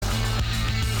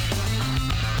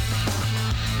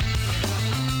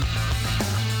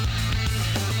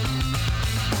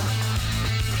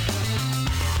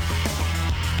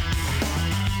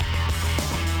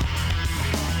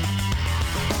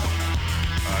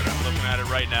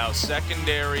right now.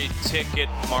 Secondary ticket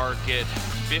market,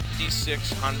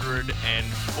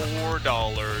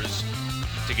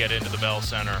 $5,604 to get into the Bell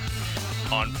Center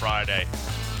on Friday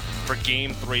for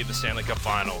Game 3 of the Stanley Cup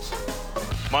Finals.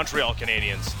 Montreal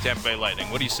Canadiens, Tampa Bay Lightning.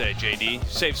 What do you say, JD?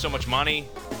 Save so much money.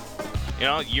 You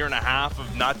know, a year and a half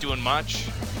of not doing much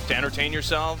to entertain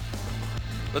yourself.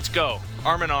 Let's go.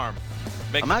 Arm in arm.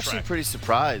 I'm actually pretty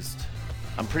surprised.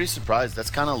 That's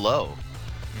kind of low.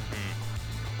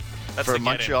 That's for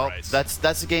Montreal.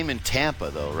 That's a game in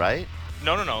Tampa, though, right?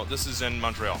 No. This is in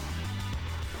Montreal.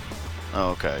 Oh,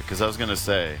 okay. Because I was gonna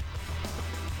say,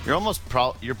 you're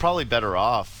probably better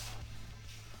off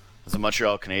as a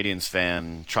Montreal Canadiens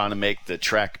fan trying to make the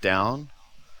trek down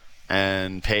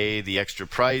and pay the extra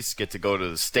price, get to go to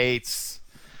the States,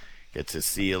 get to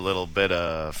see a little bit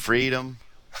of freedom.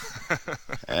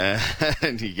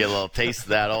 And you get a little taste of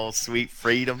that old sweet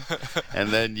freedom, and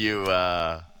then you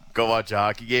go watch a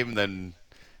hockey game, and then,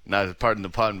 not pardon the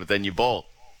pun, but then you bolt.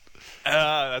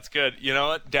 That's good. You know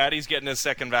what? Daddy's getting his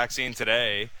second vaccine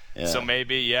today, so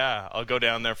maybe, I'll go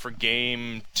down there for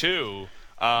Game 2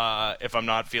 if I'm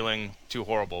not feeling too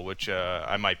horrible, which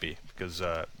I might be, because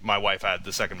my wife had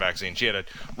the second vaccine. She had a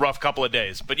rough couple of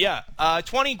days. But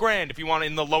 $20,000 if you want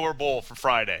in the lower bowl for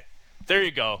Friday. There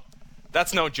you go.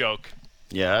 That's no joke.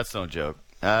 Yeah, that's no joke.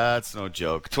 That's no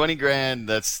joke.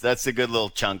 $20,000. That's a good little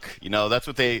chunk. You know, that's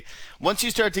what they. Once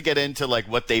you start to get into like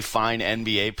what they fine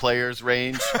NBA players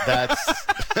range, that's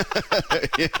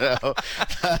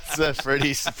that's a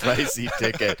pretty pricey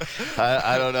ticket.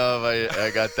 I don't know if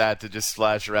I got that to just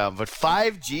splash around, but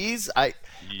 $5,000.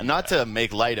 Not to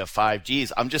make light of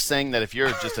 $5,000. I'm just saying that if you're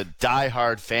just a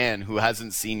diehard fan who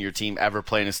hasn't seen your team ever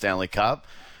play in a Stanley Cup,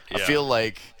 I feel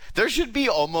like there should be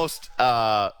almost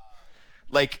ride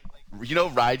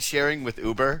sharing with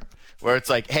Uber, where it's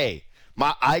like, hey,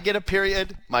 I get a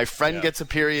period, my friend gets a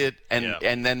period,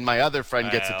 and then my other friend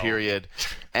gets a period,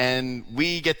 and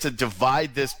we get to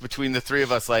divide this between the three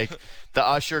of us. Like, the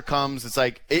usher comes, it's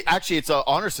like, it's an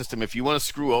honor system. If you want to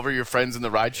screw over your friends in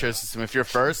the rideshare system, if you're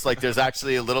first, like, there's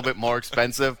actually a little bit more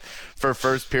expensive for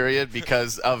first period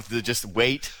because of the just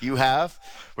weight you have,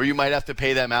 where you might have to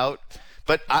pay them out.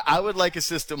 But I would like a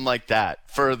system like that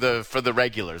for the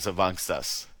regulars amongst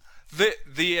us.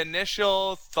 The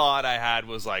initial thought I had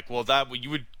was like, well, that you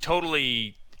would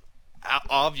totally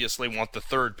obviously want the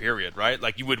third period, right?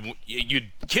 Like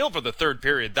you'd kill for the third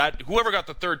period. That whoever got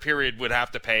the third period would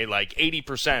have to pay like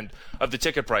 80% of the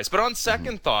ticket price. But on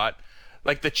second thought,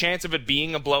 like the chance of it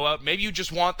being a blowout, maybe you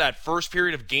just want that first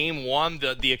period of Game 1,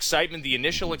 the excitement, the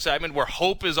initial excitement, where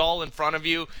hope is all in front of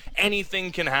you.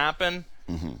 Anything can happen.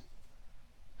 Mm-hmm.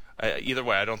 Either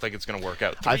way, I don't think it's going to work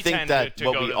out. I think that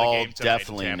what we all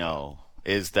definitely know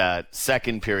is that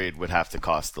second period would have to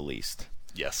cost the least.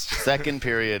 Yes. Second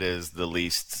period is the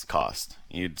least cost.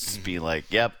 You'd just be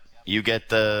like, yep, you get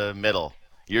the middle.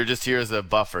 You're just here as a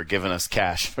buffer giving us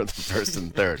cash for the first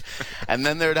and third. And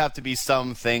then there would have to be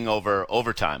something over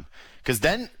overtime. Because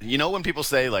then, when people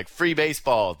say, like, free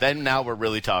baseball, then now we're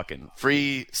really talking.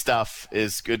 Free stuff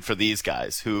is good for these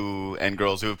guys and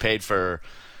girls who have paid for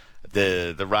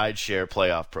the rideshare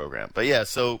playoff program. But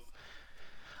so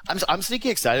I'm sneaky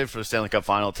excited for the Stanley Cup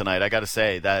Final tonight. I got to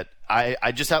say that I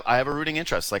have a rooting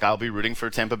interest. Like, I'll be rooting for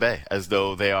Tampa Bay as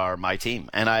though they are my team.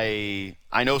 And I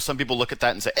know some people look at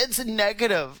that and say it's a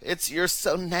negative. You're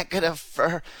so negative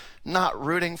for not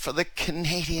rooting for the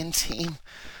Canadian team.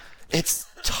 It's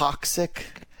toxic.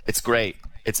 It's great.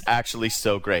 It's actually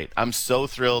so great. I'm so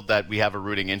thrilled that we have a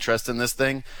rooting interest in this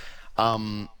thing.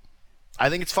 I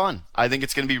think it's fun. I think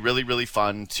it's going to be really, really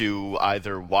fun to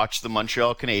either watch the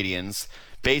Montreal Canadiens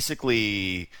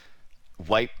basically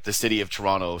wipe the city of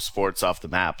Toronto sports off the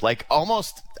map. Like,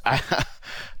 almost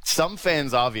some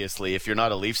fans, obviously, if you're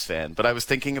not a Leafs fan, but I was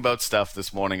thinking about stuff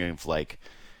this morning of, like,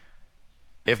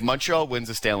 if Montreal wins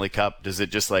a Stanley Cup, does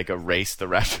it just like erase the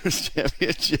Raptors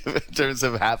championship in terms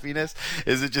of happiness?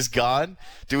 Is it just gone?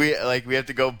 Do we have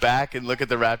to go back and look at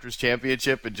the Raptors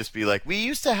championship and just be like, we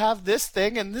used to have this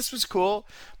thing and this was cool?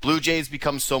 Blue Jays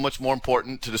become so much more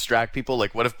important to distract people.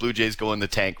 Like, what if Blue Jays go in the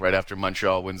tank right after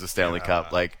Montreal wins the Stanley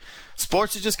Cup? Like,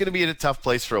 sports is just going to be in a tough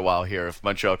place for a while here if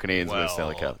Montreal Canadiens win the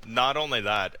Stanley Cup. Not only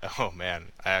that, oh man,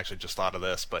 I actually just thought of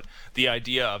this, but the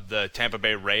idea of the Tampa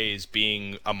Bay Rays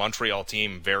being a Montreal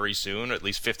team very soon, at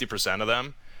least 50% of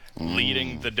them,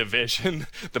 leading the division.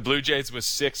 The Blue Jays with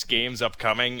 6 games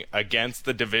upcoming against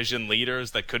the division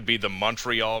leaders that could be the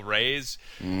Montreal Rays.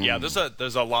 Yeah, there's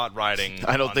a lot riding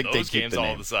I don't on think those they keep games the all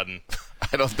name. of a sudden.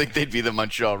 I don't think they'd be the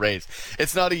Montreal Rays.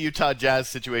 It's not a Utah Jazz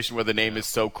situation where the name is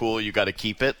so cool you got to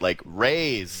keep it. Like,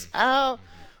 Rays. Oh,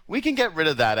 we can get rid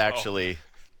of that, actually.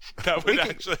 That would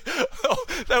actually,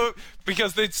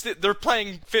 because they're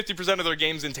playing 50% of their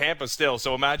games in Tampa still.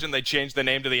 So imagine they change the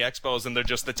name to the Expos and they're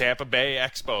just the Tampa Bay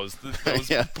Expos.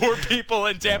 Those poor people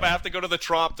in Tampa have to go to the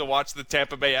Trop to watch the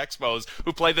Tampa Bay Expos,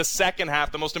 who play the second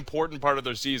half, the most important part of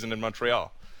their season in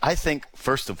Montreal. I think,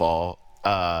 first of all,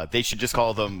 they should just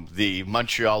call them the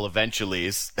Montreal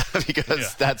Eventuallys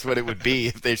because that's what it would be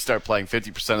if they start playing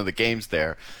 50% of the games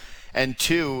there. And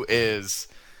two is,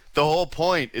 the whole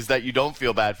point is that you don't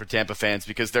feel bad for Tampa fans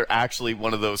because they're actually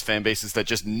one of those fan bases that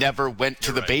just never went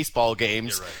to the baseball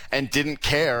games and didn't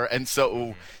care. And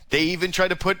so they even tried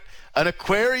to put an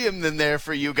aquarium in there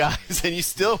for you guys and you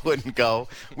still wouldn't go.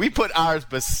 We put ours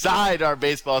beside our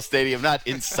baseball stadium, not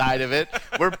inside of it.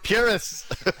 We're purists.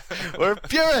 We're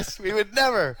purists. We would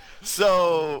never.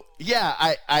 So, yeah,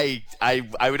 I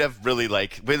would have really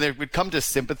when it would come to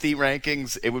sympathy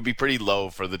rankings, it would be pretty low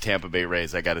for the Tampa Bay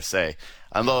Rays, I got to say.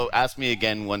 Although, ask me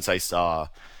again once I saw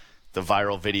the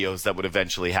viral videos that would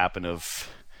eventually happen of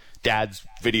dads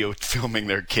video filming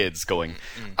their kids going,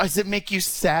 does it make you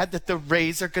sad that the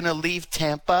Rays are going to leave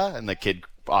Tampa? And the kid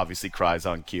obviously cries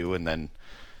on cue and then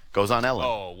goes on Ellen.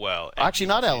 Oh, well. Actually,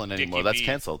 not Ellen anymore. That's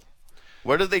canceled.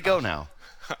 Where do they go now?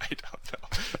 I don't know.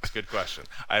 It's a good question.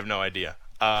 I have no idea.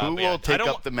 Who will take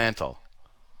up the mantle?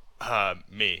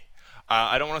 Me.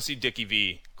 I don't want to see Dickie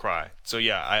V cry. So,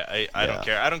 I don't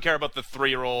care. I don't care about the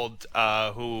 3-year-old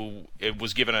who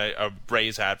was given a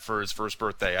Rays hat for his first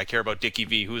birthday. I care about Dickie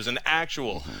V, who is an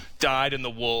actual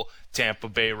dyed-in-the-wool Tampa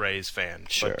Bay Rays fan.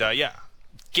 Sure. But,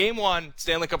 Game 1,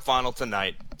 Stanley Cup Final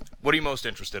tonight. What are you most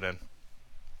interested in?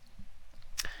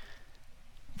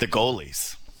 The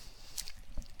goalies.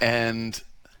 And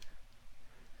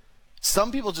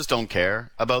some people just don't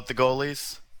care about the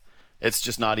goalies. It's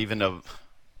just not even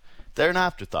they're an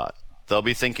afterthought. They'll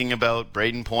be thinking about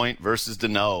Braden Point versus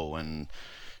Deneau and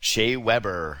Shea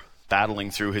Weber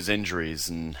battling through his injuries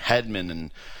and Hedman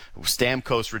and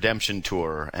Stamkos' redemption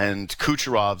tour and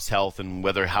Kucherov's health and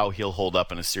how he'll hold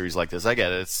up in a series like this. I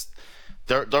get it.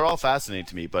 They're all fascinating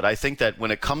to me, but I think that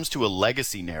when it comes to a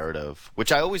legacy narrative,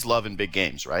 which I always love in big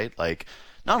games, right? Like,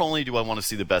 not only do I want to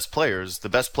see the best players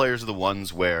are the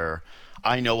ones where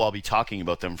I know I'll be talking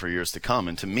about them for years to come.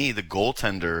 And to me, the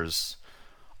goaltenders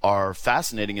are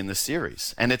fascinating in this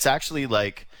series. And it's actually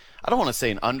I don't want to say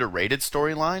an underrated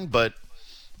storyline, but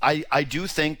I do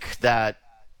think that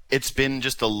it's been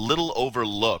just a little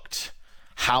overlooked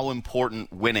how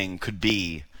important winning could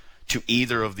be to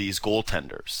either of these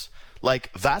goaltenders.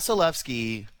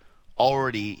 Vasilevskiy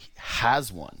already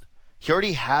has one. He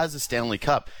already has a Stanley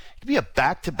Cup. He could be a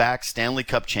back-to-back Stanley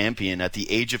Cup champion at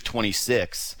the age of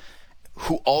 26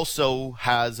 who also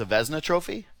has a Vezina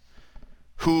trophy,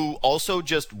 who also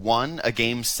just won a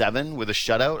Game 7 with a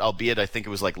shutout, albeit I think it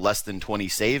was less than 20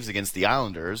 saves against the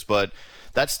Islanders, but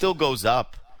that still goes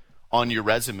up on your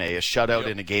resume, a shutout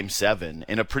in a Game 7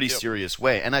 in a pretty serious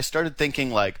way. And I started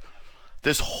thinking,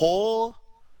 this whole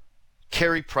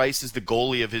Carey Price is the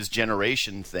goalie of his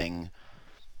generation thing,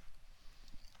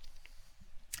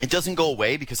 it doesn't go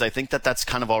away because I think that that's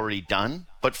kind of already done.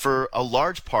 But for a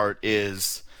large part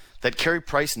is that Carey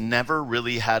Price never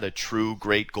really had a true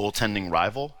great goaltending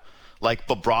rival.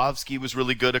 Bobrovsky was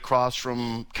really good across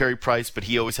from Carey Price, but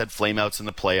he always had flameouts in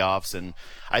the playoffs, and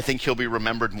I think he'll be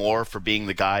remembered more for being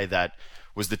the guy that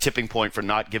was the tipping point for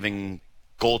not giving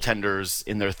goaltenders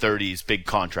in their 30s big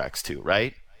contracts too,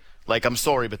 right? I'm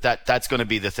sorry, but that's going to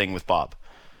be the thing with Bob,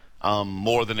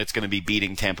 more than it's going to be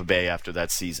beating Tampa Bay after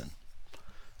that season.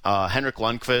 Henrik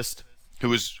Lundqvist, who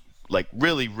was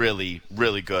really, really,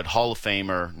 really good. Hall of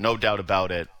Famer, no doubt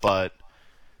about it. But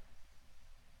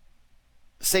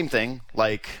same thing,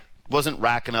 wasn't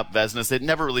racking up Vezinas. It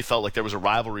never really felt like there was a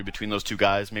rivalry between those two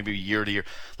guys, maybe year to year.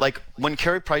 When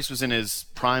Carey Price was in his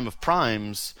prime of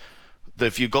primes,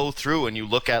 if you go through and you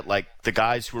look at the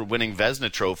guys who were winning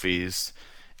Vezina trophies,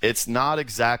 it's not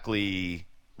exactly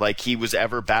he was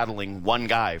ever battling one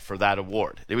guy for that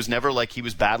award. It was never he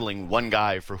was battling one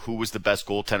guy for who was the best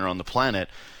goaltender on the planet.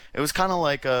 It was kind of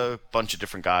a bunch of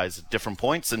different guys at different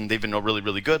points, and they've been really,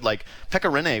 really good. Pekka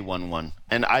Rinne won one,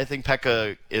 and I think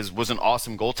Pekka was an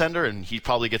awesome goaltender, and he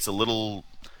probably gets a little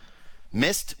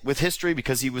missed with history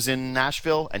because he was in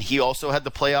Nashville, and he also had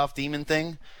the playoff demon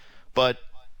thing. But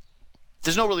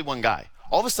there's no really one guy.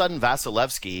 All of a sudden,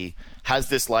 Vasilevskiy has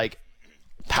this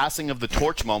passing of the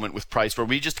torch moment with Price where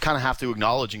we just kind of have to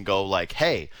acknowledge and go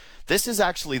hey, this is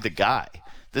actually the guy.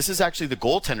 This is actually the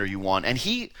goaltender you want. And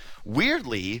he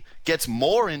weirdly gets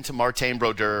more into Martin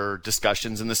Brodeur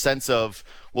discussions in the sense of,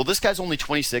 well, this guy's only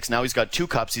 26. Now he's got 2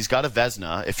 cups. He's got a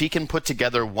Vezina. If he can put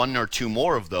together 1 or 2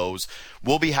 more of those,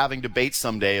 we'll be having debates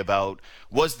someday about,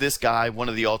 was this guy one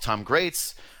of the all-time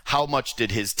greats? How much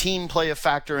did his team play a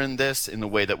factor in this, in the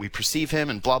way that we perceive him,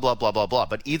 and blah, blah, blah, blah, blah.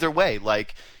 But either way,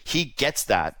 like, he gets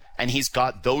that. And he's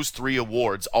got those 3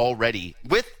 awards already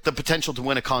with the potential to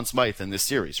win a Conn Smythe in this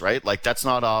series, right? Like, that's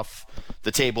not off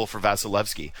the table for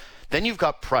Vasilevskiy. Then you've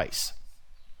got Price.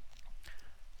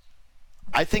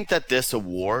 I think that this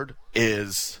award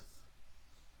is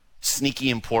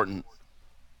sneaky important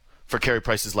for Carey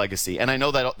Price's legacy. And I know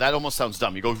that almost sounds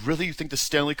dumb. You go, really? You think the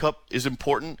Stanley Cup is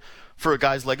important for a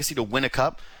guy's legacy to win a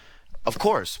cup? Of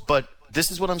course. But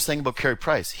this is what I'm saying about Carey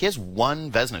Price. He has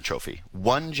 1 Vezina trophy,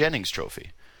 1 Jennings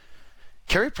trophy.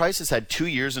 Carey Price has had 2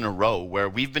 years in a row where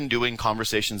we've been doing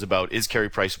conversations about, is Carey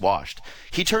Price washed?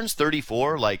 He turns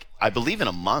 34, like, I believe in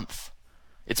a month.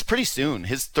 It's pretty soon.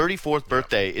 His 34th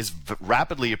birthday is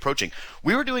rapidly approaching.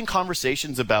 We were doing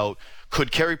conversations about,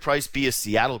 could Carey Price be a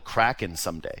Seattle Kraken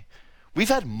someday? We've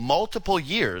had multiple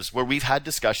years where we've had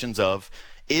discussions of,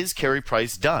 is Carey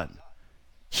Price done?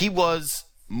 He was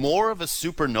more of a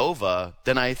supernova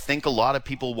than I think a lot of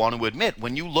people want to admit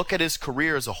when you look at his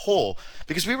career as a whole,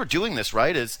 because we were doing this,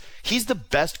 right, is he's the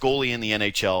best goalie in the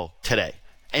NHL today.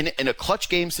 And in a clutch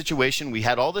game situation, we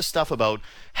had all this stuff about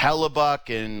Hellebuck,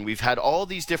 and we've had all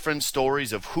these different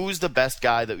stories of who's the best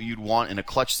guy that you'd want in a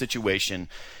clutch situation.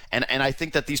 And I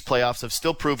think that these playoffs have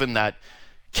still proven that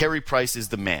Carey Price is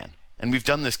the man. And we've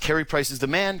done this. Carey Price is the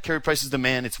man. Carey Price is the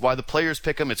man. It's why the players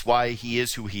pick him. It's why he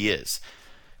is who he is.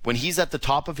 When he's at the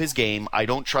top of his game, I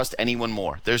don't trust anyone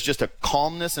more. There's just a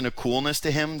calmness and a coolness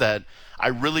to him that I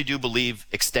really do believe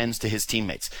extends to his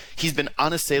teammates. He's been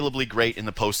unassailably great in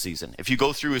the postseason. If you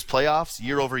go through his playoffs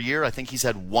year over year, I think he's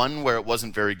had 1 where it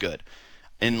wasn't very good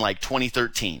in like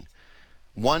 2013.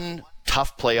 1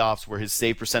 tough playoffs where his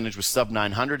save percentage was sub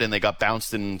 900 and they got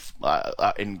bounced in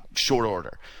short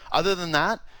order. Other than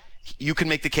that, you can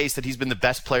make the case that he's been the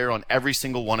best player on every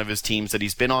single one of his teams that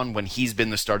he's been on when he's been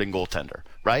the starting goaltender,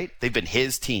 right? They've been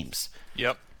his teams.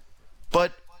 Yep.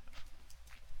 But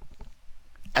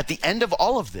at the end of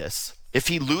all of this, if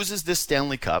he loses this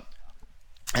Stanley Cup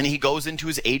and he goes into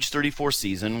his age 34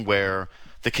 season where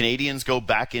the Canadiens go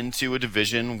back into a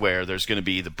division where there's going to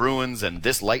be the Bruins and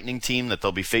this Lightning team that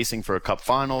they'll be facing for a Cup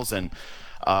Finals, and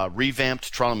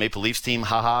revamped Toronto Maple Leafs team,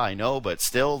 haha, I know, but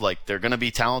still, like, they're going to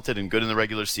be talented and good in the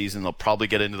regular season. They'll probably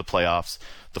get into the playoffs.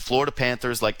 The Florida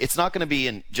Panthers, like, it's not going to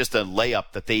be just a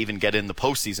layup that they even get in the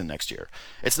postseason next year.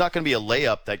 It's not going to be a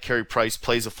layup that Carey Price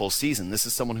plays a full season. This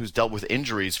is someone who's dealt with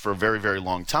injuries for a very, very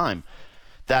long time.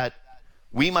 That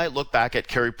we might look back at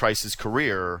Carey Price's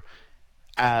career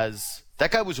as that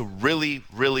guy was a really,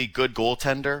 really good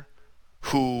goaltender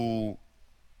who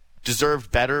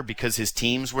deserved better because his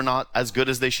teams were not as good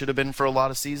as they should have been for a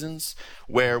lot of seasons,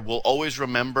 where we'll always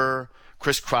remember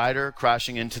Chris Kreider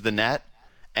crashing into the net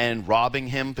and robbing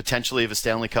him potentially of a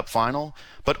Stanley Cup final.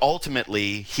 But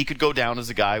ultimately, he could go down as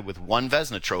a guy with 1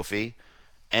 Vezina trophy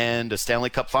and a Stanley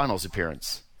Cup Finals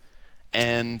appearance.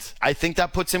 And I think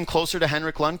that puts him closer to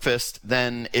Henrik Lundqvist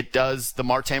than it does the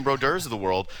Martin Brodeurs of the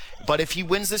world. But if he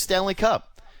wins the Stanley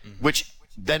Cup, which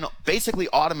then basically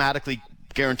automatically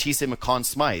guarantees him a Conn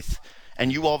Smythe,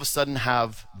 and you all of a sudden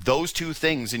have those 2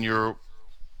 things on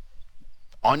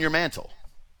your mantle,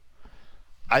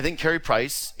 I think Carey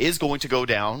Price is going to go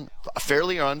down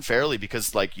fairly or unfairly,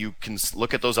 because like you can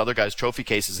look at those other guys' trophy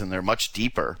cases and they're much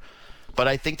deeper. But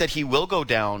I think that he will go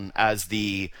down as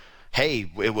it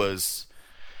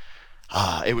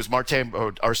was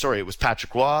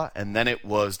Patrick Roy, and then it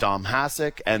was Dom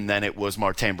Hasek, and then it was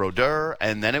Martin Brodeur,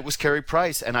 and then it was Carey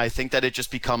Price. And I think that it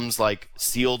just becomes like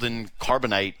sealed in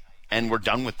carbonite, and we're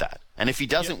done with that. And if he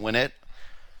doesn't win it,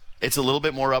 it's a little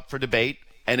bit more up for debate,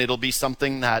 and it'll be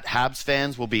something that Habs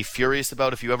fans will be furious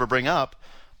about if you ever bring up,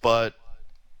 but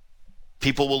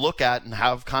people will look at and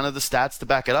have kind of the stats to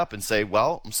back it up and say,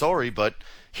 well, I'm sorry, but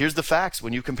here's the facts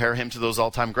when you compare him to those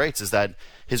all-time greats, is that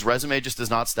his resume just does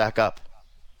not stack up.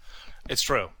 It's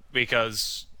true,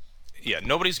 because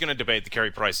nobody's going to debate the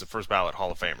Carey Price the first ballot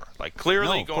Hall of Famer. Like,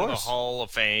 clearly going to the Hall of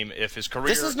Fame if his career...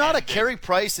 This is not a Carey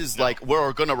Price like,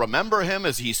 we're going to remember him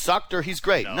as he sucked or he's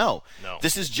great. No.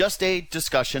 This is just a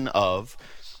discussion of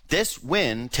this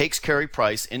win takes Carey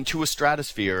Price into a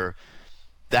stratosphere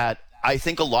that I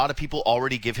think a lot of people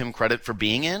already give him credit for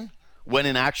being in, when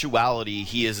in actuality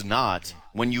he is not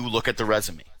when you look at the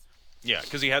resume. Yeah,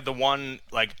 because he had the one,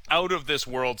 like,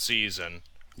 out-of-this-world season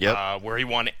where he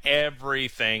won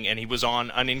everything, and he was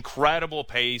on an incredible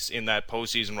pace in that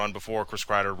postseason run before Chris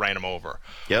Kreider ran him over.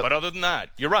 Yep. But other than that,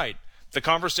 you're right. The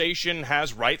conversation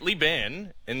has rightly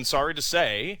been, and sorry to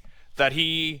say, that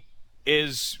he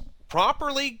is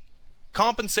properly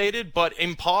compensated, but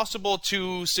impossible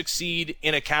to succeed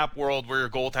in a cap world where your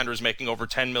goaltender is making over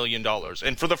 $10 million.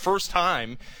 And for the first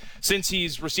time since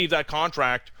he's received that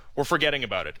contract, we're forgetting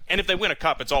about it. And if they win a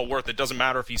cup, it's all worth it. Doesn't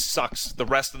matter if he sucks the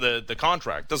rest of the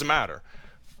contract. Doesn't matter.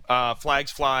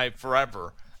 Flags fly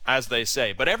forever, as they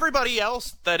say. But everybody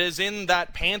else that is in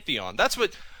that pantheon, that's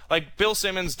what, like Bill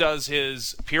Simmons does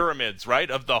his pyramids, right,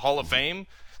 of the Hall of Fame.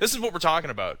 This is what we're talking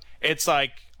about. It's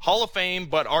like Hall of Fame,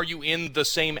 but are you in the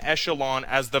same echelon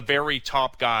as the very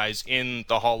top guys in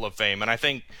the Hall of Fame? And I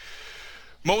think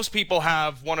most people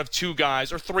have one of two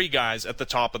guys or three guys at the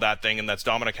top of that thing, and that's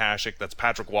Dominic Hasek, that's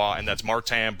Patrick Waugh, and that's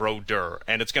Martin Brodeur.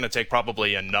 And it's going to take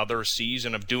probably another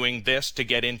season of doing this to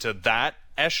get into that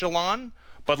echelon.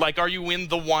 But, like, are you in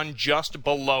the one just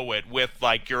below it with,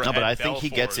 like, your No, but Ed I think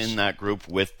he Belfours? gets in that group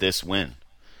with this win.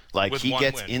 Like, With he one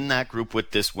gets win. in that group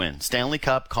with this win. Stanley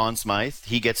Cup, Conn Smythe,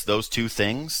 he gets those two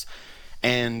things.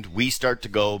 And we start to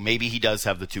go, maybe he does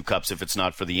have the two cups if it's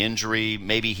not for the injury.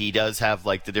 Maybe he does have,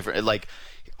 like, the different, like,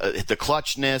 the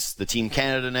clutchness, the Team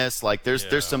Canada-ness. Like,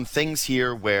 there's some things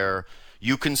here where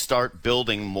you can start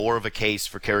building more of a case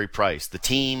for Carey Price, the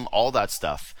team, all that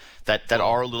stuff that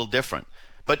are a little different.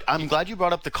 But I'm glad you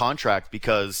brought up the contract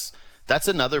because that's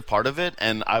another part of it.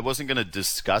 And I wasn't going to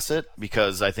discuss it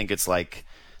because I think it's like,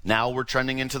 now we're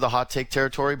trending into the hot take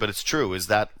territory, but it's true, is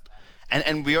that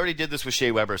and we already did this with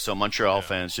Shea Weber, so Montreal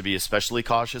fans should be especially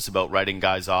cautious about writing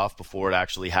guys off before it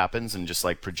actually happens and just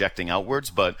like projecting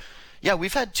outwards. But yeah,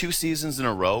 we've had 2 seasons in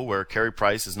a row where Carey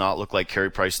Price has not looked like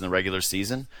Carey Price in the regular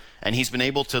season, and he's been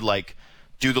able to like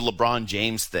do the LeBron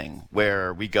James thing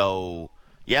where we go,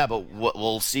 yeah, but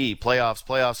we'll see,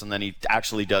 playoffs, and then he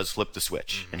actually does flip the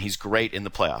switch, and he's great in the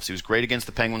playoffs. He was great against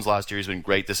the Penguins last year. He's been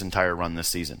great this entire run this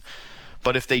season.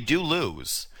 But if they do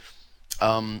lose,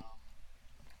 as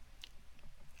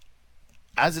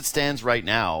it stands right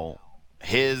now,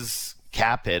 his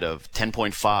cap hit of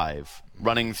 10.5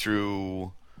 running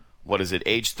through,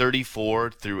 age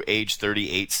 34 through age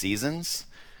 38 seasons,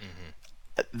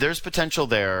 there's potential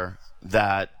there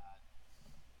that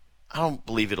I don't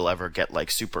believe it'll ever get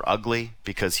like super ugly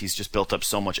because he's just built up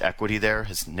so much equity there.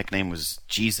 His nickname was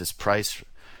Jesus Price,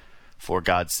 for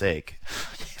God's sake.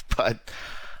 But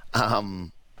I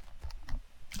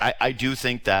do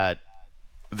think that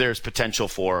there's potential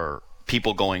for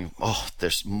people going, oh,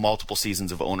 there's multiple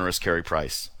seasons of onerous Carey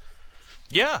Price.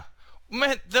 Yeah.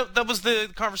 Man, that was the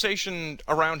conversation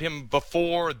around him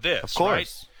before this, Of course.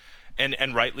 right?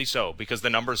 And rightly so, because the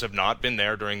numbers have not been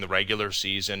there during the regular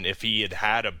season. If he had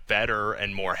had a better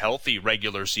and more healthy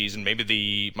regular season, maybe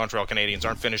the Montreal Canadiens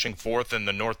aren't finishing 4th in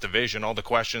the North Division. All the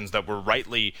questions that were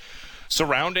rightly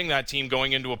surrounding that team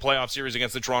going into a playoff series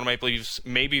against the Toronto Maple Leafs,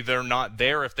 maybe they're not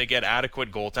there if they get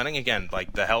adequate goaltending. Again,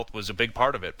 like the health was a big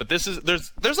part of it. But there's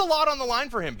a lot on the line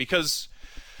for him because,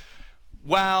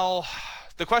 well,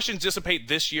 the questions dissipate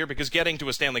this year because getting to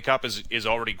a Stanley Cup is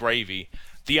already gravy.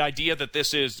 The idea that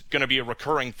this is going to be a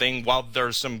recurring thing while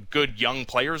there's some good young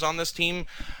players on this team,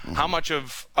 how much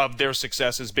of their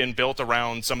success has been built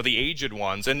around some of the aged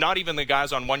ones and not even the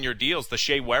guys on one-year deals, the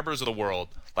Shea Webers of the world.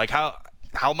 Like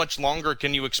how much longer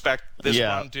can you expect this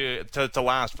run to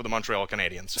last for the Montreal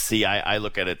Canadiens? See, I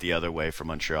look at it the other way for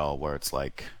Montreal where it's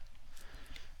like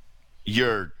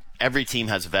every team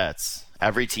has vets.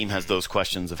 Every team has those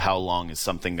questions of how long is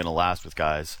something going to last with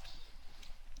guys.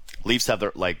 Leafs have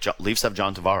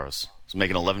John Tavares. He's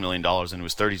making $11 million into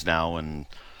his 30s now, and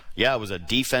yeah, it was a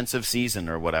defensive season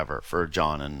or whatever for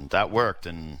John, and that worked,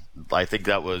 and I think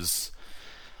that was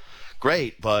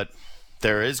great. But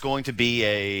there is going to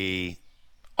be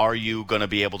are you going to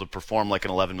be able to perform like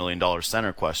an $11 million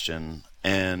center question,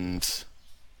 and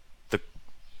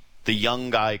the young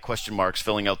guy question marks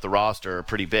filling out the roster are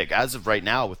pretty big. As of right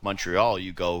now with Montreal,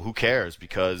 you go, who cares?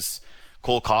 Because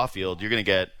Cole Caulfield, you're going to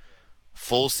get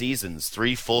 3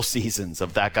 full seasons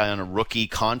of that guy on a rookie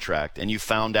contract, and you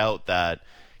found out that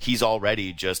he's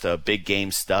already just a big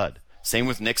game stud. Same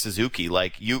with Nick Suzuki.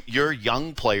 Like your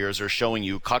young players are showing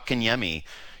you, Kotkaniemi,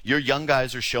 your young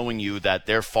guys are showing you that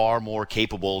they're far more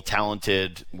capable,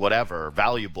 talented, whatever,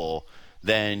 valuable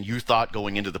than you thought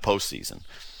going into the postseason.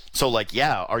 So, like,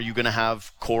 yeah, are you going to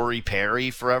have Corey Perry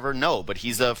forever? No, but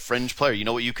he's a fringe player. You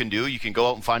know what you can do? You can go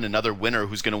out and find another winner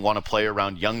who's going to want to play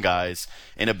around young guys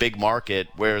in a big market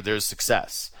where there's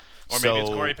success. Or maybe it's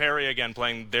Corey Perry again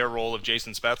playing their role of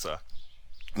Jason Spezza.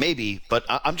 Maybe, but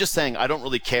I'm just saying I don't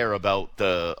really care about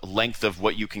the length of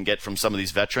what you can get from some of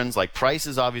these veterans. Like, Price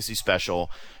is obviously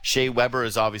special. Shea Weber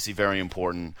is obviously very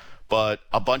important. But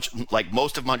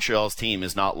most of Montreal's team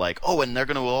is not like, oh, and they're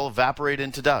going to all evaporate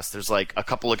into dust. There's like a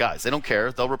couple of guys. They don't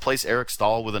care. They'll replace Eric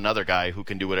Stahl with another guy who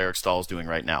can do what Eric Stahl is doing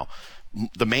right now.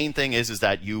 The main thing is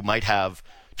that you might have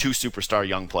 2 superstar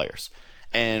young players.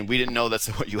 And we didn't know that's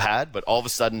what you had, but all of a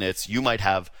sudden you might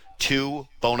have 2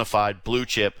 bona fide blue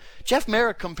chip. Jeff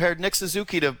Merrick compared Nick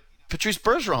Suzuki to Patrice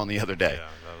Bergeron the other day.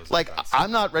 Yeah,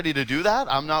 I'm not ready to do that.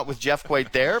 I'm not with Jeff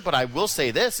quite there, but I will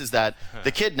say this is that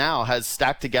the kid now has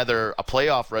stacked together a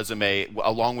playoff resume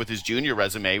along with his junior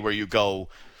resume where you go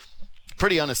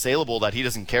pretty unassailable that he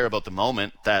doesn't care about the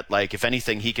moment, that like if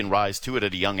anything he can rise to it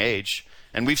at a young age.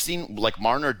 And we've seen like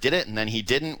Marner did it and then he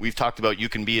didn't. We've talked about you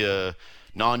can be a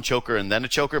non-choker and then a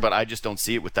choker, but I just don't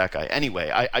see it with that guy. Anyway,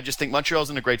 I just think Montreal's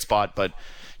in a great spot, but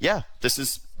yeah, this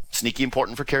is sneaky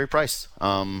important for Carey Price.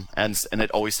 And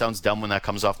it always sounds dumb when that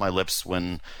comes off my lips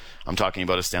when I'm talking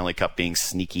about a Stanley Cup being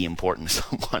sneaky important to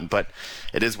someone, but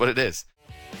it is what it is.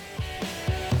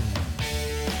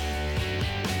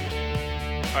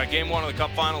 All right, Game 1 of the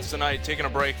Cup Finals tonight. Taking a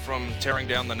break from tearing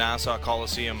down the Nassau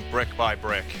Coliseum brick by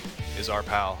brick is our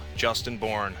pal, Justin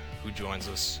Bourne, who joins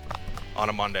us on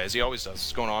a Monday, as he always does.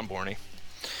 What's going on, Bourney?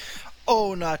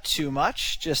 Oh, not too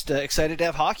much. Just excited to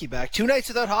have hockey back. 2 nights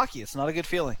without hockey. It's not a good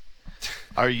feeling.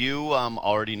 Are you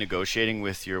already negotiating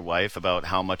with your wife about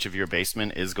how much of your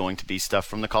basement is going to be stuff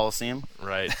from the Coliseum?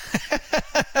 Right.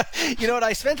 You know what?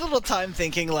 I spent a little time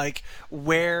thinking, like,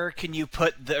 where can you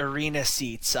put the arena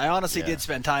seats? I honestly did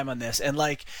spend time on this. And,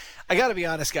 like, I got to be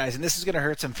honest, guys, and this is going to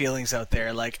hurt some feelings out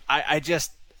there. Like, I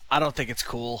don't think it's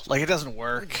cool. Like, it doesn't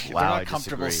work. Wow, They're not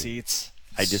comfortable seats.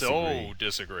 I disagree. So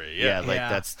disagree. Yeah.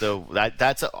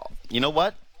 That's you know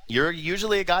what? You're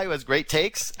usually a guy who has great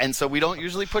takes, and so we don't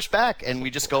usually push back, and we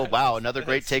just go, wow, another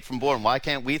great take from Bourne. Why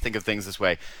can't we think of things this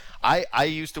way? I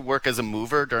used to work as a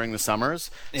mover during the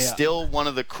summers. Yeah. Still, one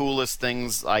of the coolest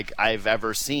things like I've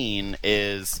ever seen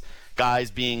is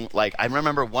guys being like, I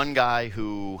remember one guy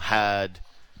who had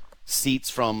seats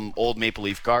from old Maple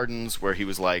Leaf Gardens where he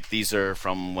was like, these are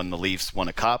from when the Leafs won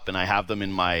a cup, and I have them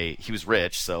in my, he was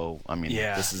rich, so I mean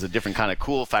this is a different kind of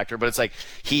cool factor, but it's like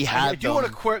he had I do want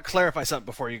to clarify something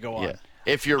before you go on. Yeah.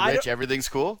 If you're rich, everything's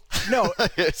cool? No.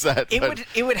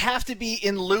 It would have to be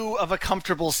in lieu of a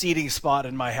comfortable seating spot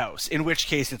in my house, in which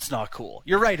case it's not cool.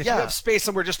 You're right. If you have space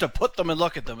somewhere just to put them and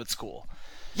look at them, it's cool.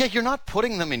 Yeah, you're not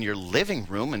putting them in your living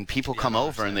room and people come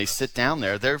over and they sit down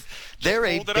there. They're a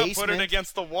basement. Up, put it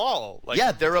against the wall. Like,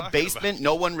 yeah, they're a basement.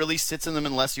 No one really sits in them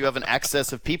unless you have an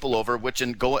excess of people over, which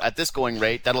at this going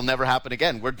rate, that'll never happen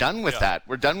again. We're done with that.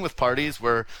 We're done with parties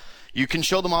where you can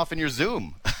show them off in your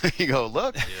Zoom. You go,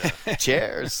 look,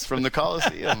 chairs from the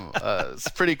Coliseum. It's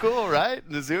pretty cool, right?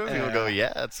 In the Zoom, you'll go,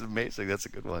 yeah, that's amazing. That's a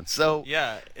good one. So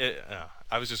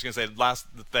I was just going to say, last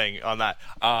thing on that.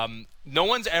 No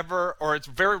one's ever, or it's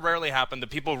very rarely happened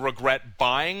that people regret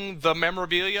buying the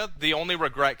memorabilia. The only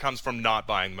regret comes from not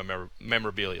buying the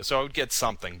memorabilia. So I would get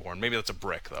something, Bourne. Maybe that's a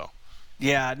brick, though.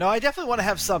 Yeah, no, I definitely want to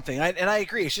have something, and I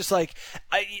agree. It's just like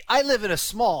I live in a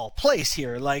small place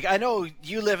here. Like I know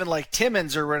you live in like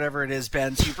Timmins or whatever it is,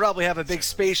 Ben. So you probably have a big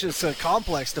spacious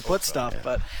complex to put stuff,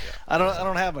 but I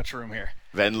don't have much room here.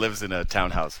 Ben lives in a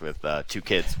townhouse with 2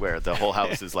 kids where the whole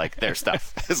house is like their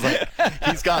stuff. It's like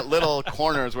he's got little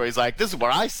corners where he's like, this is where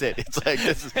I sit. It's like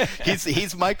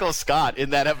he's Michael Scott in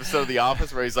that episode of The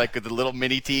Office where he's like with the little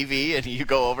mini TV and you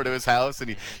go over to his house and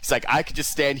he's like, I could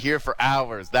just stand here for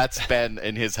hours. That's Ben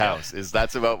in his house.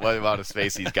 That's about what amount of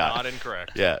space he's got. Not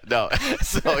incorrect. Yeah, no.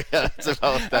 So that's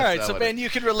about. All right, so Ben, you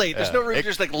can relate. There's no room to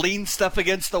just like lean stuff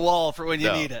against the wall for when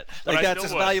you need it. Like that's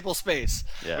just valuable space.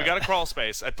 Yeah. We got a crawl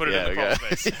space. I'd put it in the crawl space.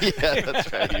 Yeah,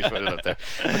 that's right. You put it up there.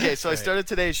 Okay, so I started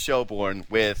today's show, Bourne,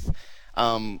 with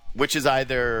which is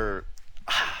either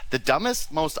the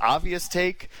dumbest, most obvious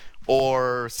take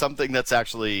or something that's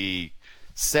actually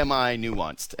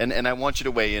semi-nuanced. And I want you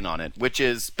to weigh in on it, which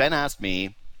is Ben asked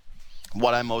me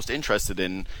what I'm most interested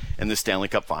in the Stanley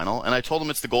Cup Final, and I told him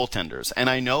it's the goaltenders.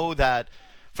 And I know that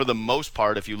for the most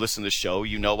part, if you listen to the show,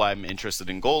 you know I'm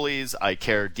interested in goalies. I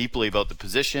care deeply about the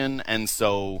position, and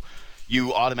so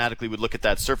you automatically would look at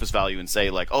that surface value and say,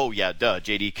 like, oh, yeah, duh,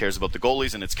 JD cares about the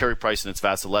goalies, and it's Carey Price, and it's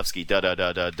Vasilevskiy,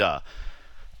 duh.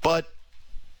 But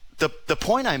the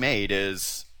point I made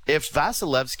is if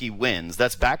Vasilevskiy wins,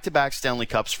 that's back-to-back Stanley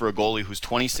Cups for a goalie who's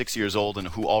 26 years old and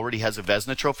who already has a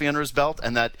Vezina trophy under his belt,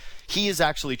 and that he is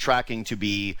actually tracking to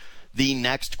be the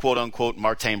next quote-unquote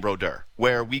Martin Brodeur,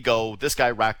 where we go, this guy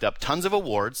racked up tons of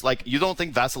awards. Like, you don't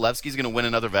think Vasilevskiy is going to win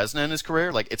another Vezina in his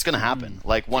career? Like, it's going to happen.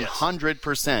 Like,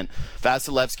 100%.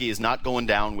 Vasilevskiy is not going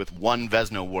down with one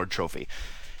Vezina award trophy.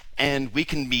 And we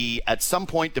can be, at some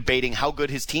point, debating how good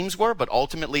his teams were, but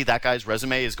ultimately that guy's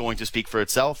resume is going to speak for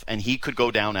itself, and he could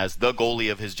go down as the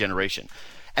goalie of his generation.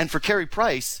 And for Carey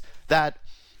Price, that...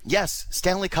 Yes,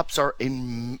 Stanley Cups are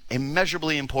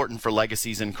immeasurably important for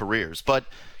legacies and careers, but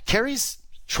Carey's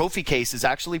trophy case is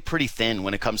actually pretty thin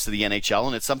when it comes to the NHL,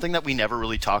 and it's something that we never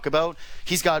really talk about.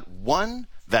 He's got one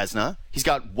Vezina, he's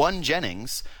got one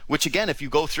Jennings, which again, if you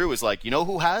go through, is like, you know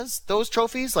who has those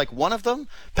trophies? Like, one of them,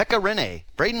 Pekka Rinne,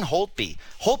 Braden Holtby.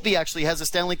 Holtby actually has a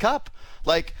Stanley Cup.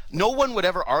 Like, no one would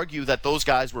ever argue that those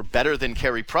guys were better than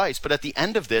Carey Price, but at the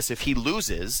end of this, if he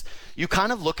loses, you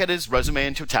kind of look at his resume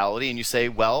in totality and you say,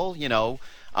 well, you know,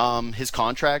 his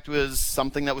contract was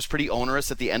something that was pretty onerous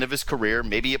at the end of his career.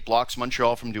 Maybe it blocks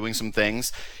Montreal from doing some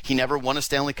things. He never won a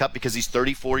Stanley Cup because he's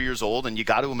 34 years old, and you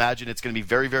got to imagine it's going to be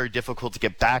very, very difficult to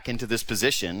get back into this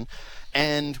position.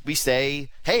 And we say,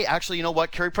 hey, actually, you know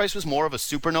what? Carey Price was more of a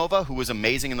supernova who was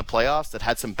amazing in the playoffs, that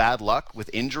had some bad luck with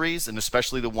injuries, and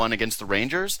especially the one against the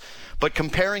Rangers. But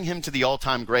comparing him to the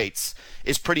all-time greats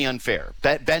is pretty unfair.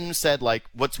 Ben said, like,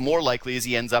 what's more likely is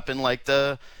he ends up in, like,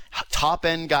 the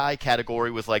top-end guy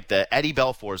category with, like, the Eddie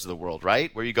Belfours of the world,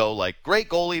 right? Where you go, like, great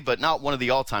goalie, but not one of the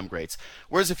all-time greats.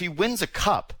 Whereas if he wins a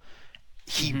cup,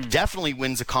 he definitely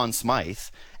wins a Conn Smythe.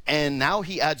 And now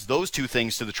he adds those two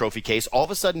things to the trophy case. All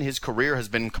of a sudden, his career has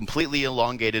been completely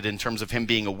elongated in terms of him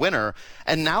being a winner.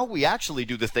 And now we actually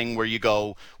do the thing where you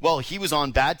go, well, he was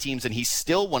on bad teams and he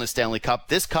still won a Stanley Cup.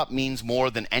 This cup means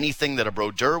more than anything that a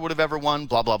Brodeur would have ever won,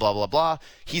 blah, blah, blah, blah, blah.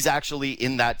 He's actually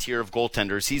in that tier of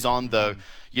goaltenders. He's on the,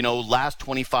 you know, last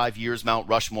 25 years Mount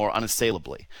Rushmore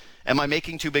unassailably. Am I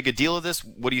making too big a deal of this?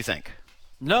 What do you think?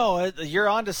 No, you're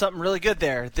on to something really good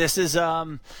there. This is...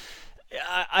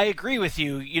 I agree with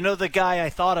you. You know, the guy I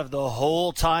thought of the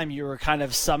whole time you were kind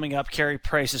of summing up Carey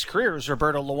Price's career was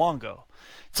Roberto Luongo.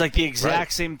 It's like the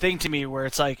exact same thing to me, where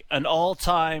it's like an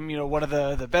all-time, you know, one of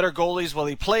the better goalies while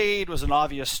he played, was an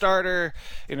obvious starter,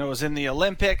 you know, was in the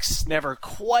Olympics, never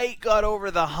quite got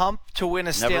over the hump to win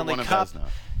a Stanley Cup.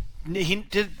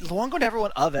 Did Luongo never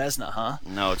win a Vezina, huh?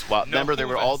 No, it's wild. Remember, there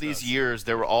were all these years,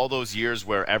 there were all those years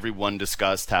where everyone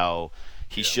discussed how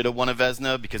he should have won a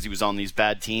Vezina because he was on these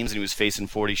bad teams and he was facing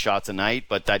 40 shots a night,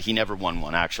 but that he never won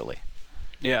one, actually.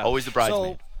 Yeah. Always the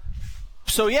bridesmaid.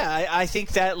 So yeah, I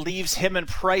think that leaves him and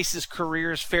Price's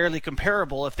careers fairly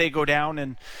comparable if they go down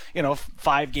in, you know,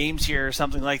 5 games here or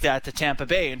something like that to Tampa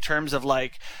Bay, in terms of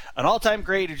like an all-time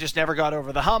great who just never got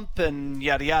over the hump and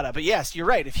yada yada. But yes, you're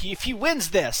right. If he wins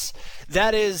this,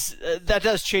 that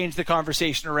does change the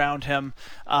conversation around him.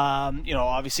 You know,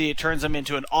 obviously it turns him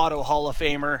into an auto Hall of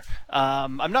Famer.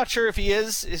 I'm not sure if he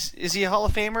is. Is he a Hall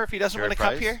of Famer if he doesn't win a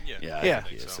cup here? Yeah. I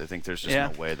think so. I think there's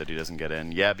just no way that he doesn't get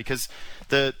in. Yeah, because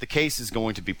the case is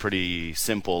going to be pretty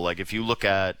simple. Like, if you look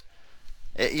at,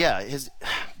 I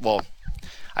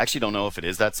actually don't know if it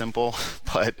is that simple,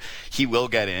 but he will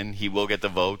get in. He will get the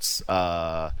votes.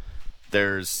 I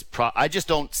just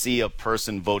don't see a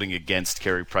person voting against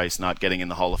Carey Price not getting in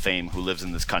the Hall of Fame who lives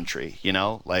in this country. You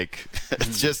know, like,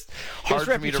 it's just hard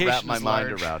for me to wrap my mind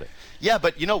around it. Yeah,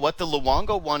 but you know what? The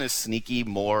Luongo one is sneaky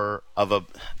more of a...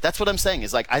 That's what I'm saying,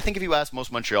 is like, I think if you ask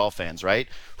most Montreal fans, right,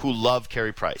 who love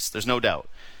Carey Price, there's no doubt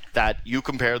that you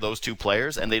compare those two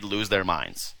players and they'd lose their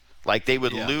minds. Like, they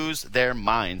would lose their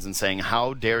minds in saying,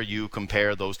 how dare you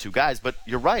compare those two guys? But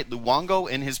you're right, Luongo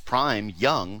in his prime,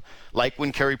 young, like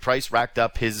when Carey Price racked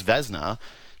up his Vezina,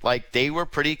 like, they were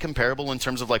pretty comparable in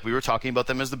terms of, like, we were talking about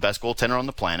them as the best goaltender on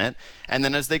the planet. And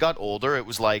then as they got older, it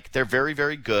was like, they're very,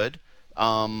 very good,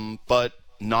 but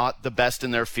not the best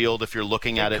in their field if you're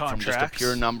looking at it from just a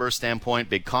pure number standpoint,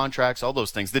 big contracts, all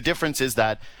those things. The difference is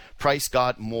that Price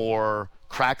got more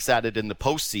cracks at it in the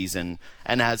postseason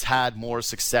and has had more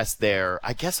success there.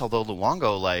 I guess, although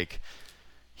Luongo, like,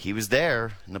 he was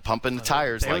there in the pumping the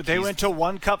tires. They went to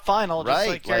one cup final, just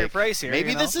like Carey Price here.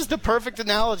 Maybe this is the perfect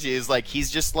analogy. Is like,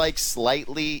 he's just like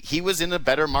slightly. He was in a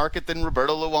better market than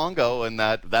Roberto Luongo, and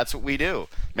that's what we do.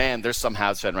 Man, there's some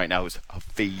Habs fan right now who's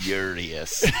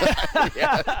furious.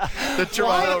 The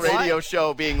Toronto radio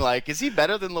show being like, is he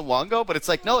better than Luongo? But it's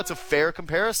like, no, it's a fair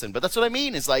comparison. But that's what I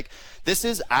mean. Is like, this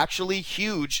is actually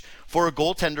huge for a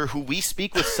goaltender who we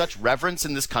speak with such reverence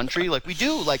in this country. Like, we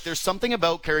do. Like, there's something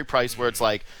about Carey Price where it's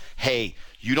like, hey,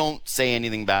 you don't say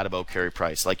anything bad about Carey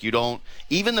Price. Like, you don't,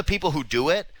 even the people who do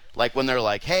it, like when they're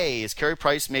like, hey, is Carey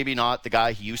Price maybe not the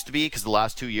guy he used to be because the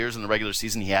last 2 years in the regular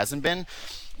season he hasn't been?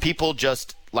 people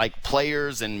just, like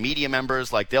players and media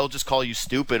members, like they'll just call you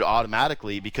stupid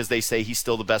automatically because they say he's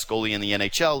still the best goalie in the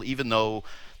NHL, even though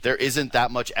there isn't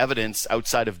that much evidence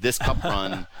outside of this cup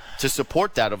run to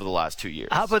support that over the last 2 years.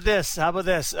 How about this?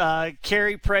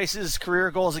 Carey Price's career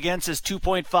goals against is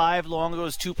 2.5.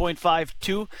 Luongo's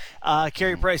 2.52.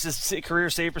 Carey Price's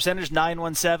career save percentage,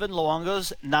 917.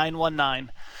 Luongo's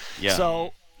 919. Yeah.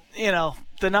 So,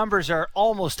 the numbers are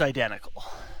almost identical.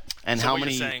 And So how what you're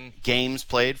many saying- games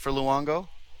played for Luongo?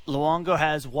 Luongo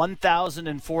has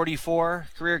 1,044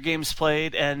 career games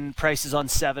played, and Price is on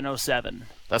 707.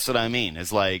 That's what I mean.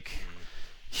 Is like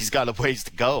he's got a ways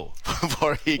to go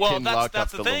before he can lock up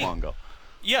the Luongo.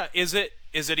 Yeah,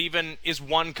 is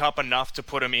one cup enough to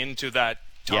put him into that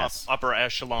top upper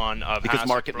echelon of because Hasek,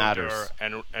 market Brodeur,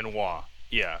 matters and Waugh?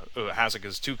 Yeah, Hasek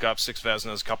has 2 cups, 6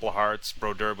 Vezinas, couple of Hearts.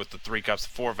 Brodeur with the 3 cups,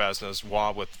 4 Vezinas.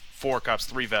 Waugh with 4 cups,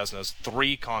 3 Vezinas,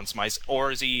 3 Conn Smythes.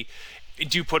 Or is he?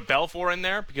 Do you put Belfour in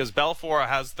there because Belfour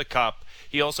has the cup?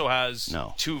 He also has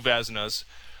 2 Vezinas.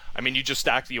 I mean, you just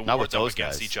stack the awards up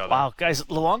against each other. Wow, guys,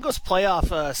 Luongo's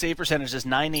playoff save percentage is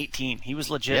 918. He was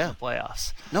legit in the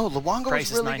playoffs. No, Luongo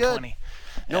Price was really is 920.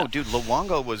 good. No, dude,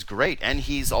 Luongo was great, and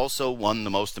he's also won the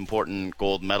most important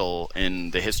gold medal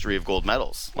in the history of gold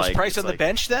medals. Was Price on the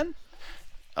bench then?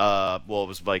 Well, it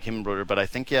was like him and Brodeur, but I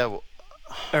think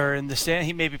or in the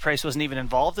stand, Price wasn't even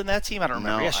involved in that team. I don't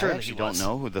remember. No, yeah, surely I actually he was. don't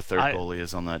know who the third goalie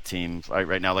is on that team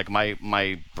right now. Like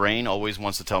my brain always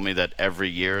wants to tell me that every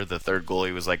year the third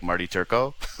goalie was like Marty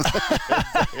Turco.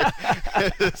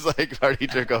 It's like Marty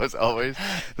Turco is always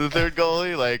the third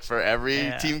goalie, like for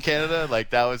every Team Canada. Like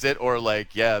that was it, or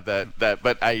like that.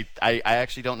 But I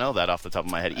actually don't know that off the top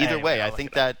of my head. Either way, I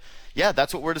think that. Yeah,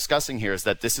 that's what we're discussing here, is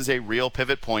that this is a real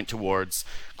pivot point towards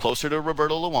closer to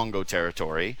Roberto Luongo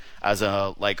territory as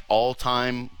a, like,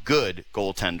 all-time good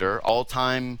goaltender,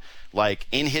 all-time, like,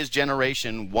 in his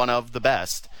generation, one of the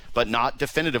best, but not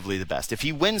definitively the best. If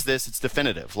he wins this, it's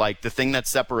definitive. Like, the thing that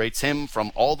separates him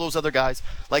from all those other guys,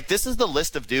 like, this is the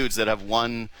list of dudes that have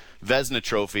won Vezina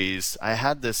trophies. I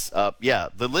had this up. Yeah,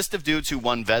 the list of dudes who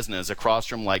won Vezinas across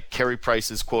from, like, Carey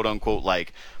Price's quote-unquote,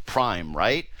 like, prime,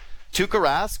 right? Tuukka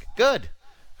Rask, good.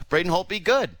 Braden Holtby,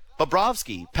 good.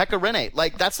 Bobrovsky, Pekka Rinne,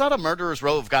 like that's not a murderer's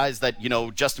row of guys that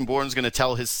Justin Bourne's going to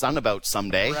tell his son about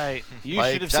someday. Right. You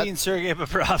should have seen Sergei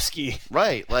Bobrovsky.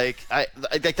 Right. Like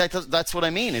that's what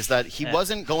I mean is that he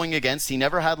wasn't going against. He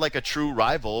never had like a true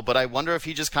rival. But I wonder if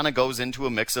he just kind of goes into a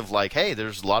mix of like, hey,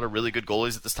 there's a lot of really good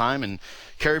goalies at this time, and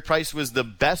Carey Price was the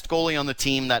best goalie on the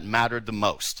team that mattered the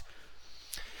most.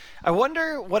 I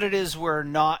wonder what it is we're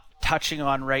not touching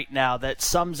on right now that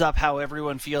sums up how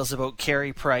everyone feels about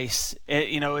Carey Price.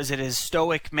 Is it his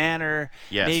stoic manner?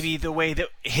 Yes. Maybe the way that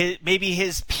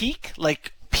his peak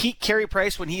Carey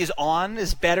Price when he is on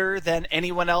is better than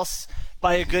anyone else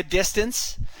by a good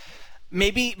distance.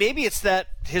 Maybe it's that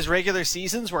his regular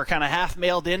seasons were kind of half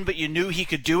mailed in, but you knew he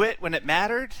could do it when it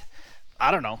mattered.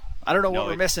 I don't know what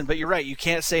we're missing, but you're right. You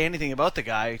can't say anything about the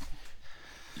guy.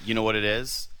 You know what it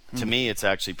is? To me, it's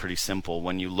actually pretty simple.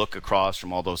 When you look across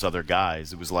from all those other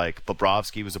guys, it was like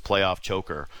Bobrovsky was a playoff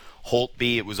choker.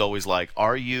 Holtby, it was always like,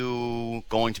 are you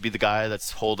going to be the guy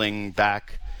that's holding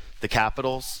back the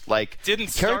Capitals? Like didn't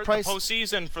start the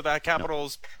postseason for that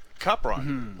Capitals Cup run.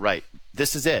 Mm-hmm. Right.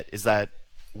 This is it, is that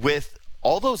with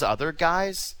all those other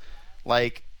guys,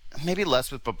 like maybe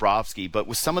less with Bobrovsky, but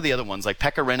with some of the other ones, like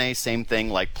Pekka Rinne, same thing,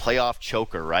 like playoff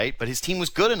choker, right? But his team was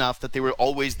good enough that they were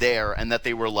always there and that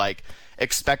they were like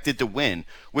expected to win.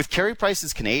 With Carey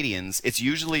Price's Canadiens, it's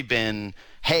usually been,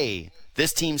 hey,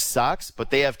 this team sucks, but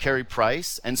they have Carey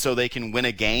Price, and so they can win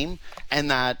a game.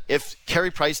 And that if Carey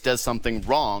Price does something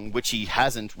wrong, which he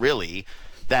hasn't really,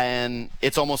 then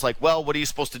it's almost like, well, what are you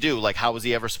supposed to do? Like, how was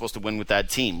he ever supposed to win with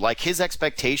that team? Like, his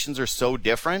expectations are so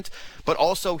different, but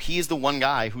also he's the one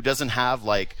guy who doesn't have,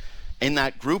 like, in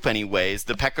that group anyways,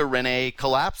 the Pekka Rinne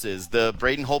collapses, the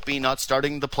Braden Holtby not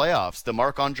starting the playoffs, the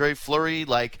Marc-Andre Fleury,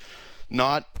 like,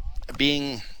 not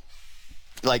being,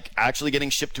 like, actually getting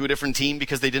shipped to a different team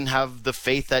because they didn't have the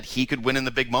faith that he could win in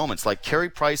the big moments. Like, Carey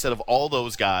Price, out of all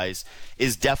those guys,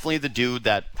 is definitely the dude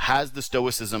that has the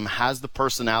stoicism, has the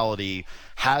personality,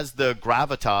 has the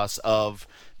gravitas of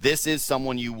this is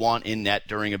someone you want in net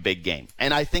during a big game.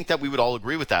 And I think that we would all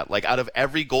agree with that. Like, out of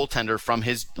every goaltender from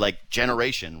his, like,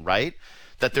 generation, right,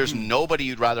 that there's nobody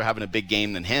you'd rather have in a big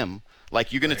game than him.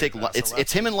 Like, you're going to take –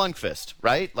 it's him and Lundqvist,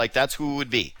 right? Like, that's who it would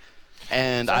be.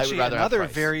 And I would rather another have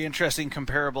Price. Very interesting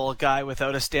comparable guy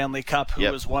without a Stanley Cup who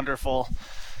was wonderful.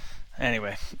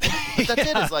 Anyway. But that's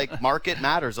it. Is like market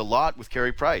matters a lot with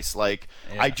Carey Price. Like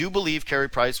I do believe Carey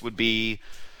Price would be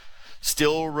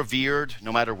still revered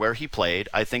no matter where he played.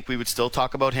 I think we would still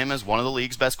talk about him as one of the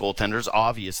league's best goaltenders,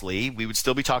 obviously. We would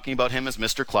still be talking about him as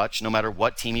Mr. Clutch no matter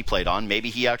what team he played on. Maybe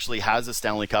he actually has a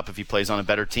Stanley Cup if he plays on a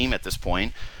better team at this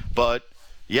point. But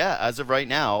yeah, as of right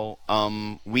now,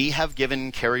 we have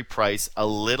given Carey Price a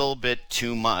little bit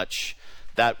too much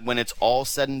that when it's all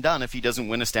said and done, if he doesn't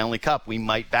win a Stanley Cup, we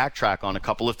might backtrack on a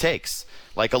couple of takes.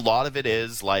 Like, a lot of it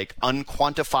is, like,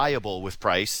 unquantifiable with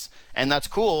Price, and that's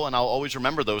cool, and I'll always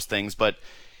remember those things, but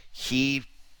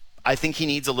I think he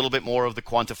needs a little bit more of the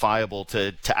quantifiable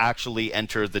to actually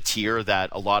enter the tier that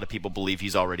a lot of people believe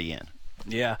he's already in.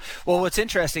 Yeah. Well, what's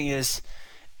interesting is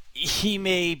he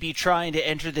may be trying to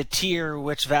enter the tier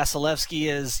which Vasilevskiy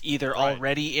is either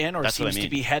already in or seems to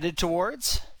be headed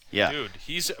towards. Yeah. Dude,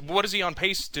 what is he on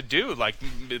pace to do? Like,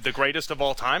 the greatest of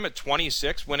all time at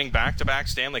 26, winning back-to-back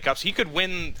Stanley Cups. He could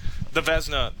win the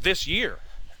Vezina this year.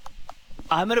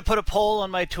 I'm going to put a poll on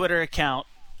my Twitter account.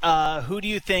 Who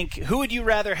would you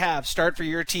rather have start for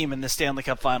your team in the Stanley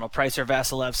Cup Final, Price or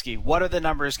Vasilevskiy? What are the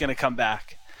numbers going to come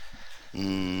back?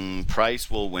 Price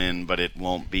will win, but it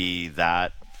won't be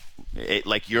that.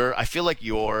 I feel like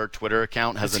your Twitter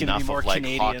account has enough of like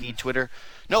Canadian. Hockey Twitter.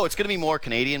 No, it's going to be more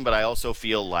Canadian, but I also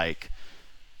feel like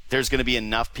there's going to be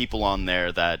enough people on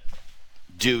there that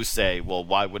do say, well,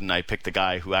 why wouldn't I pick the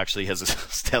guy who actually has a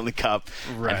Stanley Cup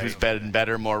and who's been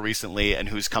better more recently and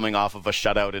who's coming off of a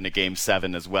shutout in a Game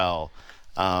 7 as well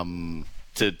to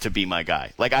be my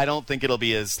guy. Like, I don't think it'll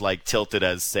be as like tilted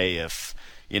as, say, if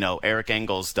Eric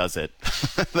Engels does it.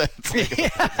 That's like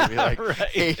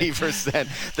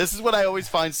 80%. This is what I always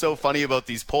find so funny about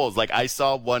these polls. Like, I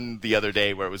saw one the other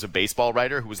day where it was a baseball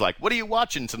writer who was like, what are you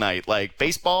watching tonight? Like,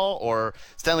 baseball or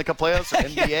Stanley Cup playoffs or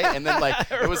NBA? And then,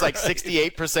 like, it was like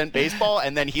 68% baseball.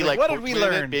 And then he, what did we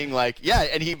learn? Being like, yeah.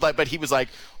 And but he was like,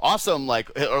 awesome.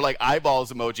 Like, or like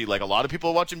eyeballs emoji. Like, a lot of people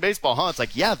are watching baseball, huh? It's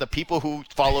like, yeah, the people who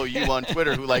follow you on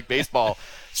Twitter who like baseball,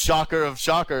 shocker of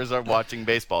shockers, are watching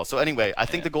baseball. So anyway, I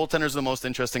think the goaltenders are the most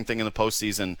interesting thing in the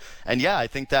postseason. And yeah, I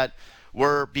think that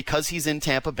because he's in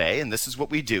Tampa Bay, and this is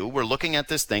what we do, we're looking at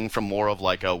this thing from more of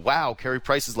like a, wow, Carey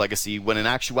Price's legacy, when in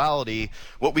actuality,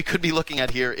 what we could be looking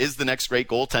at here is the next great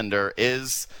goaltender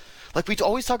is... Like, we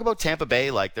always talk about Tampa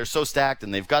Bay, like, they're so stacked,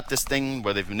 and they've got this thing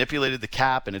where they've manipulated the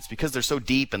cap, and it's because they're so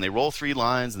deep, and they roll three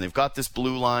lines, and they've got this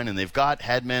blue line, and they've got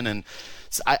Hedman, and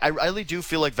so I really do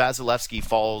feel like Vasilevskiy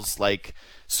falls, like,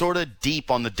 sort of deep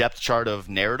on the depth chart of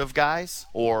narrative guys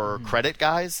or credit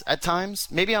guys at times.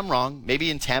 Maybe I'm wrong.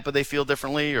 Maybe in Tampa they feel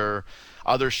differently, or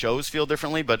other shows feel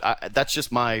differently, but that's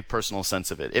just my personal sense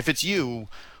of it. If it's you...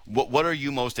 What are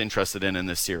you most interested in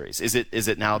this series? Is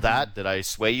it now that? Did I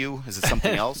sway you? Is it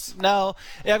something else? No.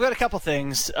 Yeah, I've got a couple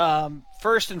things.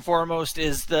 First and foremost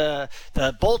is the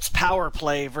Bolts power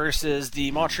play versus the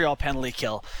Montreal penalty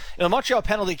kill. The Montreal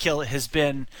penalty kill has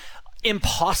been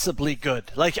impossibly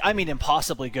good. Like, I mean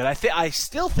impossibly good. I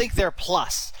still think they're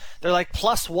plus. They're like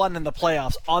 +1 in the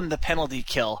playoffs on the penalty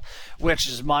kill, which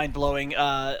is mind-blowing.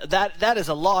 That is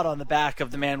a lot on the back of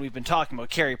the man we've been talking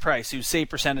about, Carey Price, whose save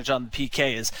percentage on the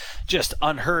PK is just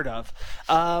unheard of.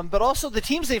 But also the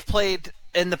teams they've played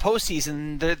in the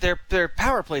postseason, their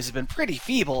power plays have been pretty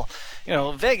feeble.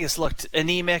 Vegas looked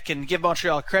anemic, and give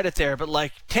Montreal credit there, but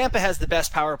like Tampa has the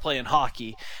best power play in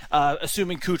hockey,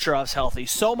 assuming Kucherov's healthy.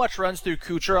 So much runs through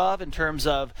Kucherov in terms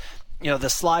of the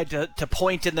slide to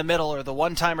point in the middle, or the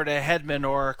one-timer to Hedman,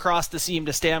 or across the seam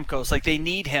to Stamkos. Like, they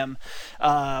need him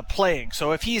playing.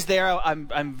 So if he's there,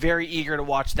 I'm very eager to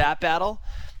watch that battle.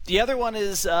 The other one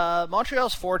is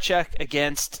Montreal's forecheck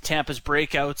against Tampa's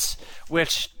breakouts,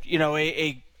 which,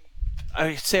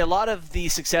 I say a lot of the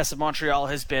success of Montreal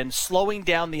has been slowing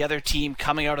down the other team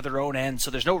coming out of their own end,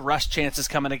 so there's no rush chances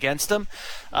coming against them.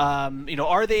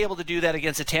 Are they able to do that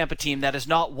against a Tampa team that is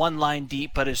not one line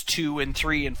deep, but is 2 and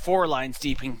 3 and 4 lines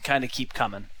deep and can kind of keep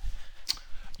coming?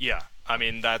 Yeah, I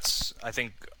mean, that's, I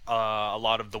think, a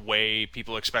lot of the way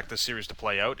people expect this series to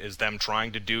play out is them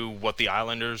trying to do what the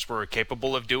Islanders were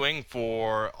capable of doing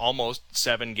for almost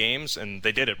 7 games, and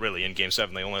they did it really in Game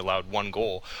 7. They only allowed 1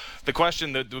 goal. The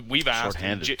question that we've asked...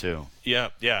 Short-handed, too. Yeah,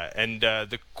 and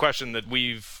the question that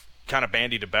we've kind of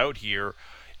bandied about here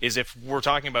is, if we're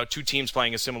talking about 2 teams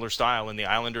playing a similar style in the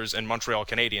Islanders and Montreal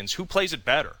Canadiens, who plays it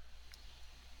better?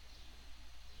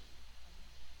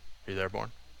 Are you there,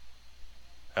 Bourne?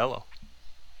 Hello.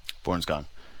 Bourne's gone.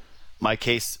 My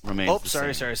case remains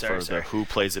sorry. The who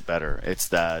plays it better. It's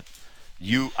that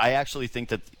I think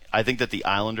that the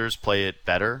Islanders play it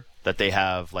better, that they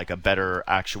have like a better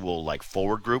actual like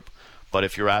forward group. But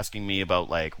if you're asking me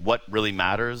about like what really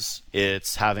matters,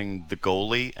 it's having the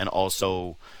goalie and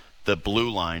also the blue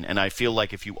line. And I feel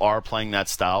like if you are playing that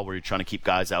style where you're trying to keep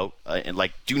guys out and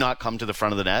like do not come to the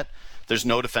front of the net, there's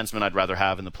no defenseman I'd rather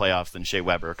have in the playoffs than Shea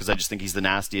Weber, because I just think he's the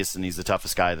nastiest and he's the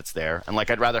toughest guy that's there. And like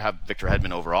I'd rather have Victor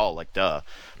Hedman overall, like duh.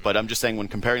 But I'm just saying when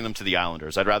comparing them to the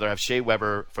Islanders, I'd rather have Shea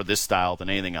Weber for this style than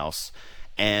anything else.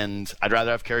 And I'd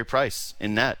rather have Carey Price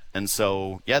in net. And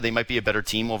so, yeah, they might be a better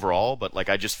team overall, but like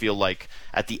I just feel like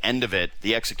at the end of it,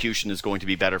 the execution is going to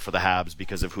be better for the Habs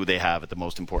because of who they have at the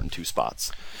most important two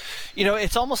spots. You know,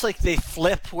 it's almost like they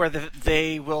flip where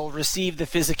they will receive the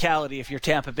physicality if you're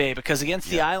Tampa Bay, because against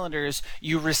the Islanders,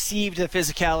 you received the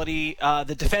physicality,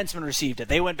 the defensemen received it.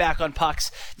 They went back on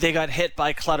pucks. They got hit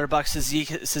by Clutterbuck,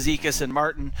 Cizikas, and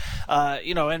Martin,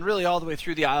 and really all the way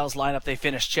through the Isles lineup, they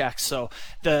finished checks. So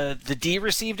the D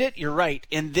received it. You're right.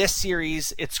 In this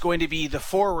series, it's going to be the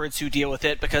forwards who deal with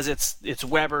it, because it's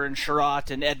Weber and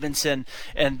Sherratt and Edmondson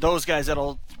and those guys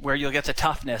where you'll get the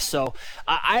toughness. So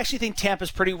I actually think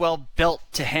Tampa's pretty well built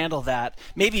to handle that.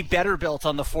 Maybe better built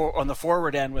on the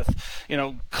forward end with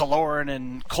Killorn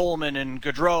and Coleman and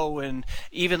Gaudreau, and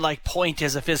even like Point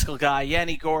is a physical guy.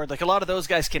 Yanni Gourde, like a lot of those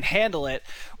guys can handle it.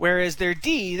 Whereas their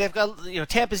D, they've got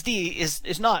Tampa's D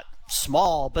is not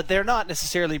small, but they're not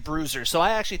necessarily bruisers. So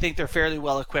I actually think they're fairly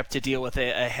well equipped to deal with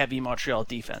a heavy Montreal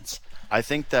defense. I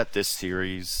think that this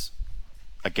series,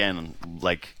 again,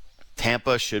 like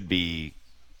Tampa should be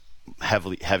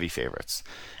heavy favorites,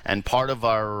 and part of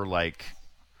us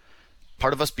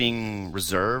being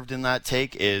reserved in that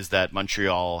take is that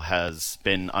Montreal has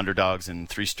been underdogs in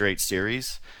 3 straight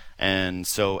series. And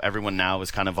so everyone now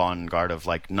is kind of on guard of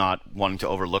like not wanting to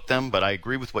overlook them. But I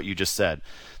agree with what you just said.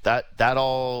 That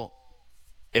all,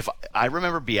 if I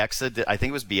remember, I think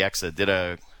it was Bieksa did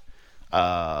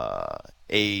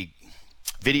a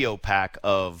video pack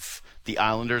of the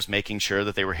Islanders making sure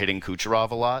that they were hitting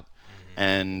Kucherov a lot,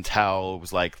 and how it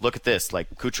was like, look at this, like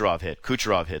Kucherov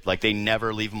hit, like they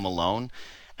never leave him alone.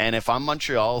 And if I'm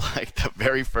Montreal, like the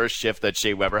very first shift that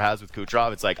Shea Weber has with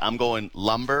Kucherov, it's like I'm going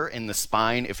lumber in the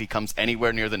spine if he comes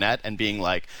anywhere near the net, and being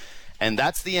like, and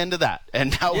that's the end of that.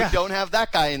 And now we don't have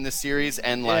that guy in this series,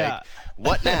 and like,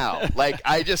 what now? Like,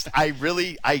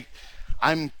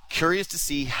 I'm curious to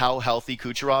see how healthy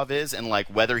Kucherov is, and like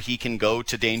whether he can go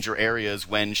to danger areas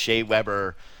when Shea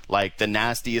Weber, like the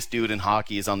nastiest dude in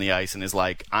hockey, is on the ice and is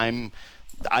like, I'm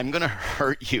going to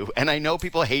hurt you. And I know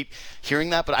people hate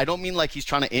hearing that, but I don't mean like he's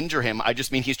trying to injure him. I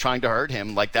just mean he's trying to hurt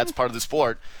him. Like, that's part of the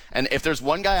sport. And if there's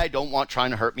one guy I don't want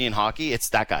trying to hurt me in hockey, it's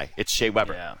that guy. It's Shea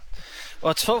Weber. Yeah.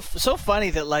 Well, it's so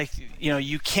funny that, like,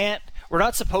 you can't, we're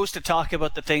not supposed to talk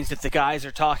about the things that the guys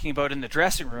are talking about in the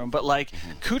dressing room, but like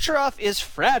Kucherov is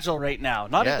fragile right now.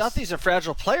 Not that he's a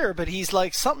fragile player, but he's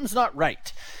like, something's not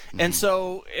right. And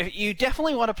so you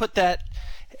definitely want to put that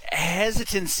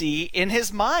hesitancy in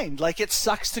his mind. Like, it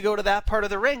sucks to go to that part of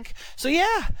the rink. So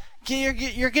yeah,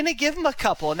 you're going to give him a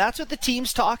couple, and that's what the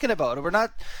team's talking about. We're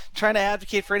not trying to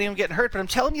advocate for anyone getting hurt, but I'm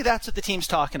telling you that's what the team's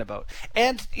talking about.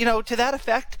 And, to that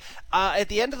effect, at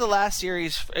the end of the last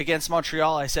series against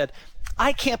Montreal, I said,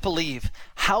 I can't believe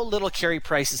how little Carey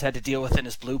Price has had to deal with in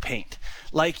his blue paint.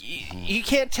 Like, you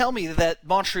can't tell me that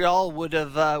Montreal would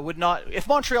not, if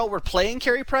Montreal were playing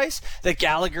Carey Price, that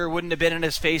Gallagher wouldn't have been in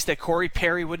his face, that Corey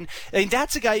Perry wouldn't. I mean,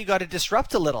 that's a guy you got to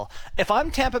disrupt a little. If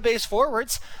I'm Tampa Bay's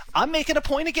forwards, I'm making a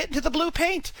point of getting to the blue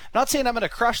paint. I'm not saying I'm going to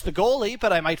crush the goalie,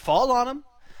 but I might fall on him.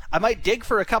 I might dig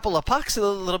for a couple of pucks a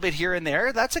little bit here and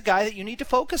there. That's a guy that you need to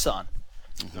focus on.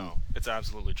 No, it's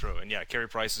absolutely true. And yeah, Carey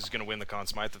Price is going to win the Conn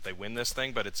Smythe if they win this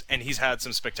thing, and he's had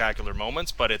some spectacular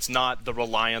moments, but it's not the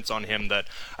reliance on him that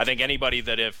I think anybody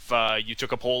that if you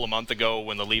took a poll a month ago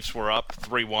when the Leafs were up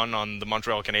 3-1 on the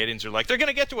Montreal Canadiens, you're like, they're going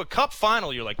to get to a cup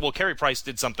final. You're like, well, Carey Price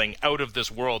did something out of this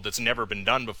world that's never been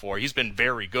done before. He's been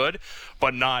very good,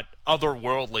 but not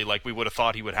otherworldly like we would have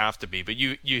thought he would have to be. But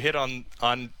you hit on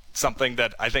something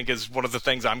that I think is one of the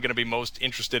things I'm going to be most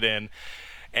interested in,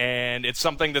 and it's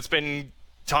something that's been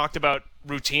talked about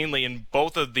routinely in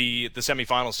both of the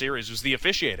semifinal series, was the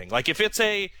officiating. Like, if it's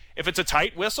a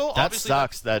tight whistle, that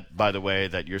sucks. That, by the way,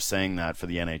 that you're saying that for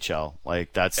the NHL,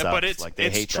 like, that sucks. But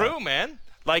it's hate true, that. Man.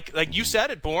 Like you said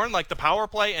it, Bourne. Like the power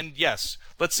play, and yes,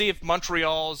 let's see if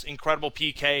Montreal's incredible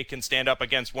PK can stand up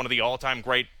against one of the all-time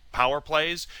great power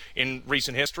plays in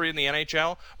recent history in the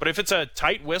NHL. But if it's a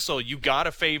tight whistle, you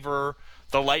gotta favor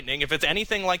the Lightning. If it's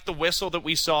anything like the whistle that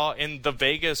we saw in the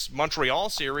Vegas-Montreal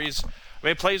series, I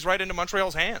mean, it plays right into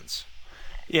Montreal's hands.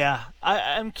 Yeah,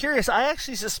 I'm curious. I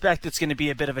actually suspect it's going to be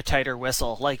a bit of a tighter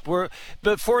whistle. Like,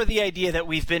 but for the idea that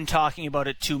we've been talking about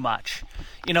it too much.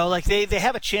 Like they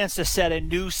have a chance to set a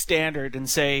new standard and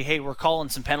say, hey, we're calling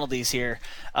some penalties here.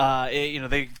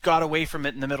 They got away from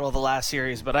it in the middle of the last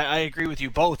series, but I agree with you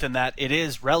both in that it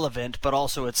is relevant, but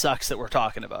also it sucks that we're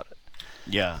talking about it.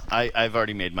 Yeah, I've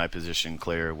already made my position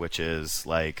clear, which is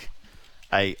like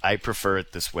I prefer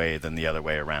it this way than the other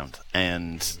way around.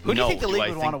 And who do you think the league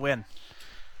would want to win?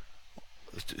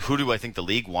 Who do I think the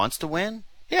league wants to win?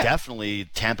 Yeah. Definitely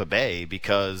Tampa Bay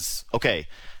because, okay,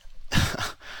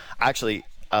 actually,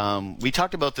 we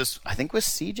talked about this, I think with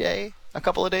CJ a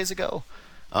couple of days ago.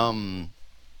 I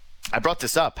brought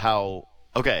this up, how,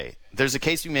 okay, there's a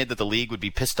case to be made that the league would be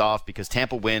pissed off because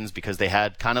Tampa wins because they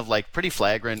had kind of like pretty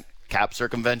flagrant cap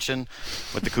circumvention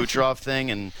with the Kucherov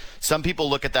thing, and some people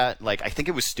look at that like, I think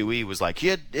it was Stewie was like, he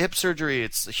had hip surgery,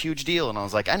 it's a huge deal, and I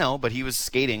was like, I know, but he was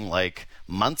skating like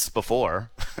months before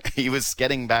he was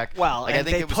getting back. Well, like, and I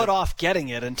think they it was put off getting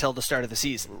it until the start of the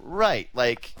season. Right,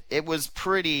 like it was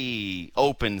pretty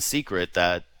open secret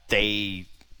that they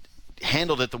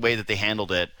handled it the way that they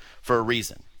handled it for a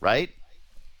reason, right?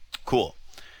 Cool.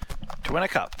 To win a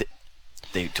cup.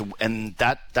 And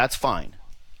that's fine.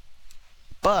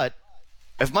 But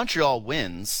if Montreal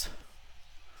wins,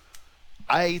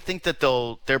 I think that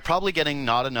they're probably getting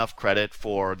not enough credit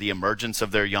for the emergence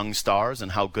of their young stars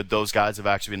and how good those guys have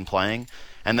actually been playing,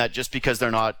 and that just because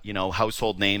they're not,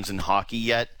 household names in hockey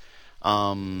yet,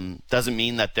 doesn't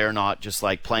mean that they're not just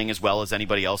like playing as well as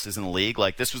anybody else is in the league.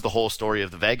 Like, this was the whole story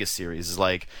of the Vegas series, is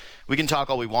like, we can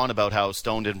talk all we want about how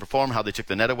Stone didn't perform, how they took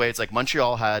the net away. It's like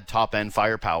Montreal had top end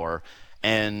firepower,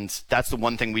 and that's the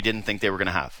one thing we didn't think they were going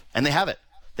to have, and they have it.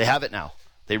 They have it now.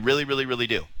 They really, really, really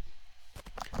do.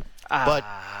 But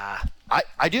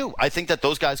I do. I think that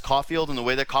those guys, Caulfield, and the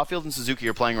way that Caulfield and Suzuki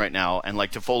are playing right now, and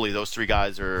like Toffoli, those three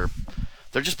guys they're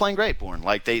just playing great, Bourne.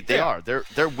 Like they are.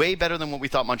 They're way better than what we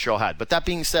thought Montreal had. But that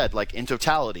being said, like in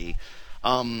totality,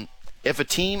 if a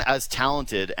team as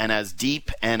talented and as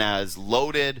deep and as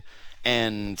loaded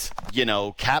and,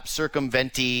 cap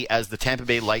circumventy as the Tampa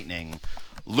Bay Lightning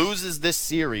loses this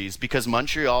series because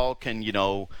Montreal can,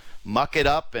 muck it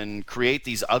up and create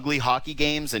these ugly hockey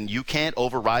games, and you can't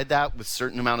override that with a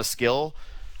certain amount of skill.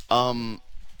 I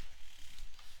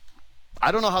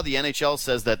don't know how the NHL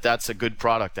says that that's a good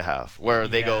product to have, where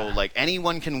they go like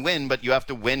anyone can win, but you have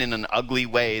to win in an ugly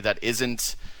way that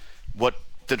isn't what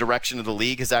the direction of the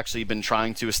league has actually been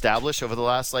trying to establish over the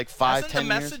last 5-10 years. Hasn't the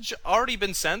message already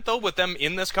been sent, though, with them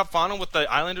in this Cup final, with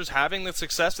the Islanders having the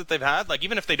success that they've had? Like,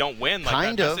 even if they don't win,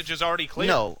 that message is already clear.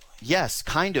 No. Yes,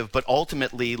 kind of, but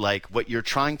ultimately, what you're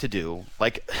trying to do,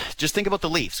 just think about the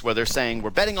Leafs, where they're saying,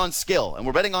 we're betting on skill, and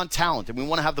we're betting on talent, and we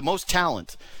want to have the most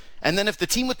talent. And then if the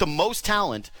team with the most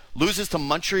talent loses to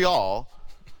Montreal,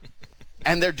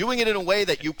 and they're doing it in a way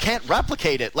that you can't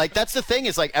replicate it. That's the thing,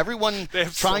 is everyone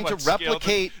trying to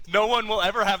replicate. No one will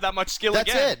ever have that much skill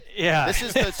again. That's it. Yeah. This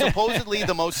is supposedly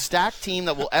the most stacked team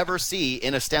that we'll ever see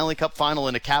in a Stanley Cup final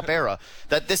in a cap era.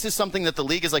 That this is something that the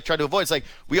league is trying to avoid. It's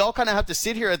we all kind of have to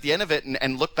sit here at the end of it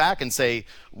and look back and say,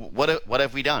 what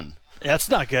have we done? That's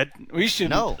not good. We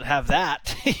shouldn't have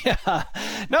that. Yeah.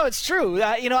 No, it's true.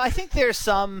 I think there's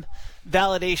some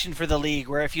validation for the league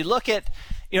where if you look at,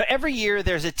 every year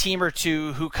there's a team or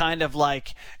two who kind of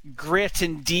grit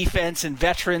and defense and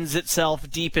veterans itself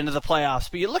deep into the playoffs.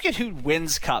 But you look at who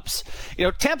wins cups.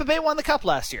 Tampa Bay won the cup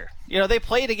last year. They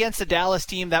played against a Dallas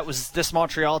team that was this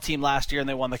Montreal team last year, and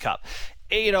they won the cup.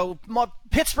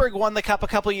 Pittsburgh won the cup a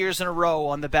couple years in a row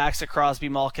on the backs of Crosby,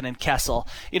 Malkin, and Kessel.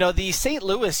 The St.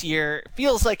 Louis year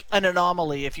feels like an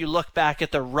anomaly if you look back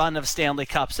at the run of Stanley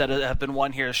Cups that have been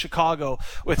won here. Chicago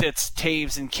with its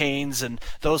Taves and Canes and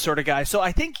those sort of guys. So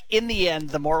I think in the end,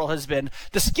 the moral has been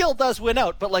the skill does win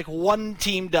out, but one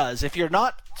team does. If you're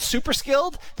not super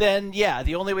skilled, then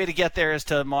the only way to get there is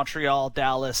to Montreal,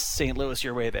 Dallas, St. Louis,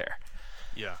 your way there.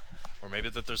 Yeah. Or maybe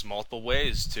that there's multiple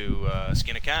ways to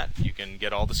skin a cat. You can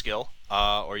get all the skill,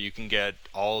 or you can get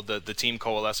all the team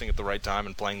coalescing at the right time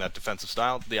and playing that defensive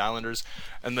style the Islanders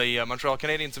and the Montreal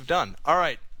Canadiens have done. All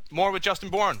right, more with Justin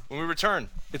Bourne when we return.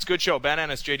 It's Good Show. Ben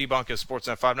Ennis, JD Bunkus,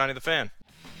 Sportsnet 590 The Fan.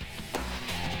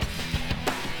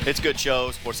 It's Good Show.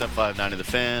 Sportsnet 590 The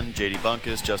Fan. JD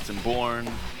Bunkus, Justin Bourne,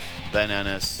 Ben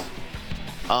Ennis.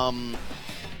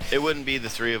 It wouldn't be the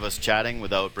three of us chatting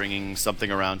without bringing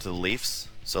something around to the Leafs.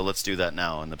 So let's do that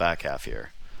now in the back half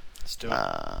here. Let's do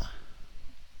it.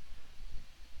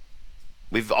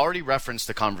 We've already referenced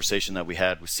the conversation that we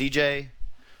had with CJ,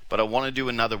 but I want to do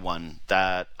another one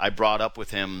that I brought up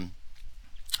with him,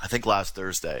 I think last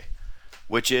Thursday,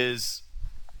 which is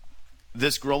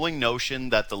this growing notion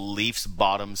that the Leafs'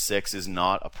 bottom six is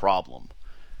not a problem.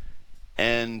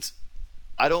 And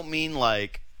I don't mean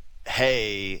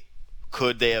hey,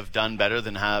 could they have done better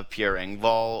than have Pierre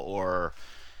Engvall, or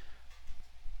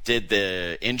did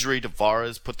the injury to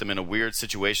Tavares put them in a weird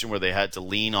situation where they had to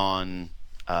lean on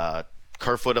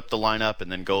Kerfoot up the lineup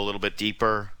and then go a little bit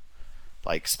deeper?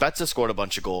 Like, Spezza scored a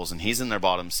bunch of goals, and he's in their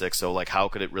bottom six, so, like, how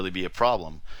could it really be a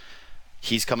problem?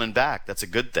 He's coming back. That's a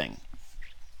good thing.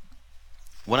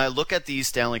 When I look at these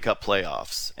Stanley Cup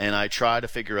playoffs, and I try to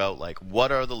figure out, like,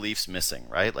 what are the Leafs missing,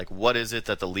 right? Like, what is it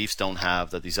that the Leafs don't have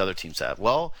that these other teams have?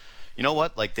 Well, you know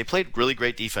what? Like, they played really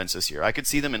great defense this year. I could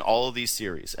see them in all of these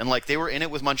series. And, like, they were in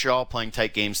it with Montreal playing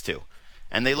tight games, too.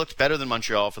 And they looked better than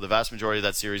Montreal for the vast majority of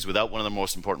that series without one of their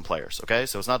most important players, okay?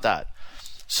 So it's not that.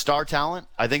 Star talent,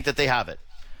 I think that they have it.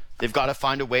 They've got to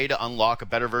find a way to unlock a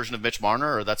better version of Mitch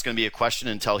Marner, or that's going to be a question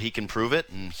until he can prove it.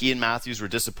 And he and Matthews were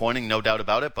disappointing, no doubt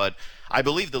about it, but I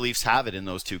believe the Leafs have it in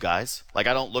those two guys. Like,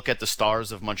 I don't look at the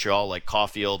stars of Montreal like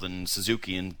Caulfield and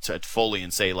Suzuki and Foley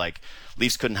and say, like,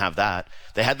 Leafs couldn't have that.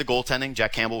 They had the goaltending.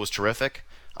 Jack Campbell was terrific.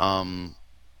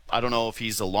 I don't know if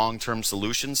he's a long-term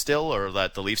solution still, or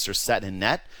that the Leafs are set in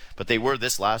net, but they were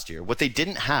this last year. What they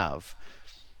didn't have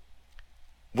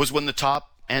was, when the top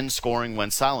end scoring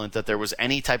went silent, that there was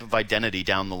any type of identity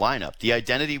down the lineup. The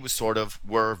identity was sort of,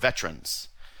 we're veterans.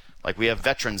 Like, we have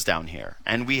veterans down here.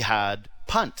 And we had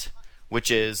punt, which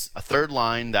is a third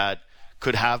line that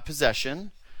could have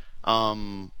possession,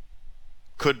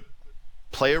 could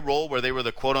play a role where they were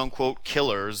the quote-unquote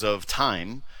killers of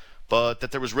time, but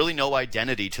that there was really no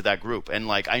identity to that group. And,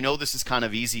 like, I know this is kind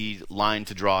of easy line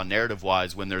to draw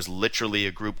narrative-wise when there's literally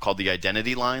a group called the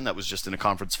Identity Line that was just in a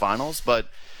conference finals, but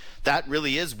that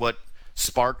really is what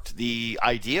sparked the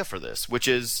idea for this, which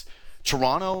is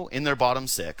Toronto in their bottom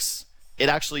six. It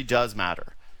actually does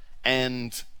matter.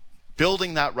 And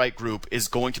building that right group is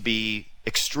going to be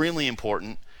extremely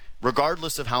important,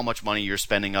 regardless of how much money you're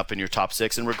spending up in your top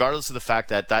six, and regardless of the fact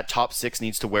that that top six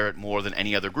needs to wear it more than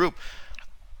any other group.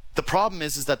 The problem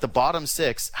is that the bottom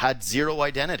six had zero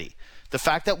identity. The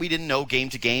fact that we didn't know game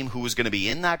to game who was going to be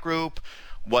in that group,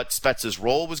 what Spezza's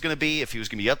role was going to be, if he was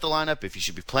going to be up the lineup, if he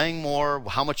should be playing more,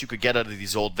 how much you could get out of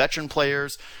these old veteran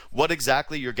players, what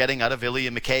exactly you're getting out of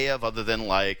Ilya Mikheyev other than,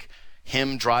 like,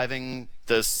 him driving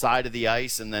the side of the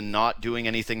ice and then not doing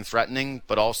anything threatening,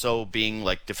 but also being,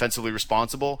 like, defensively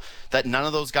responsible, that none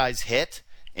of those guys hit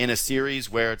in a series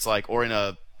where it's like, or in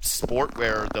a sport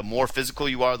where the more physical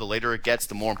you are, the later it gets,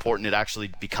 the more important it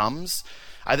actually becomes,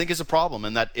 I think is a problem.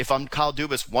 And that if I'm Kyle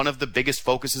Dubas, one of the biggest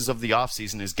focuses of the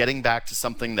offseason is getting back to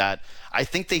something that I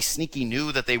think they sneaky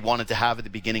knew that they wanted to have at the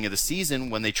beginning of the season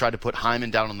when they tried to put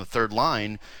Hyman down on the third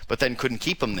line, but then couldn't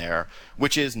keep him there,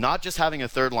 which is not just having a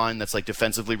third line that's, like,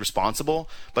 defensively responsible,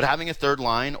 but having a third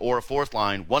line or a fourth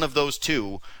line, one of those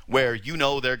two, where you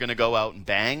know they're going to go out and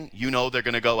bang, you know they're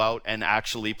going to go out and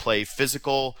actually play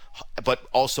physical but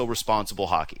also responsible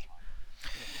hockey.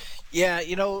 Yeah,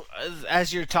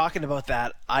 as you're talking about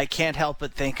that, I can't help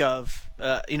but think of,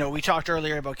 we talked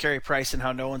earlier about Carey Price and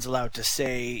how no one's allowed to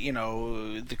say,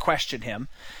 to question him.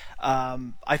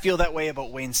 I feel that way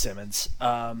about Wayne Simmons.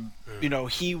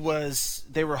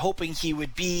 They were hoping he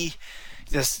would be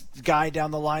this guy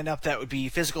down the lineup that would be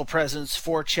physical presence,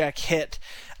 forecheck, hit.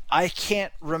 I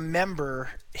can't remember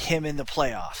him in the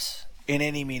playoffs in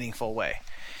any meaningful way.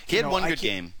 He had one good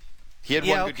game. He had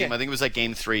one good game. I think it was like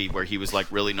game 3 where he was,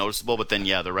 like, really noticeable, but then,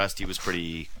 the rest he was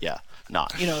pretty,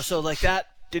 not. So, like, that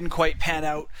didn't quite pan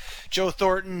out. Joe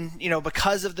Thornton,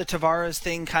 because of the Tavares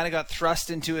thing, kind of got thrust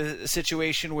into a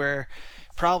situation where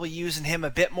probably using him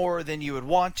a bit more than you would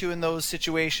want to in those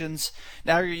situations.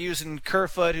 Now you're using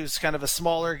Kerfoot, who's kind of a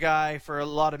smaller guy, for a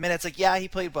lot of minutes. Like, he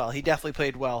played well. He definitely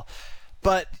played well.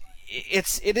 But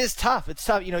it is tough. It's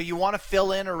tough. You want to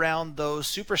fill in around those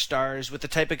superstars with the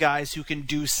type of guys who can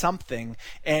do something.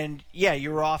 And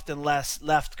you're often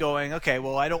left going, okay,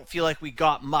 well, I don't feel like we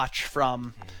got much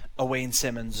from a Wayne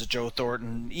Simmons, a Joe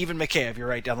Thornton, even Mikheyev. You're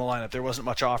right down the lineup. There wasn't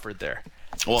much offered there.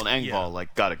 Well, and Engvall,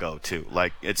 gotta go too.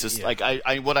 Like, it's just like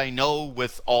what I know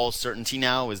with all certainty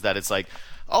now is that it's like,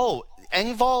 oh,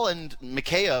 Engvall and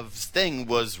Mikheyev's thing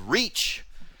was reach,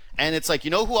 and it's like,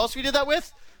 who else we did that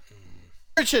with?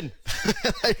 If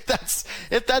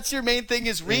that's your main thing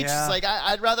is reach, it's like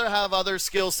I'd rather have other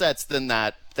skill sets than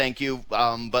that. Thank you.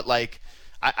 But, like,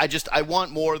 I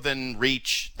want more than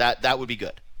reach. That would be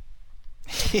good.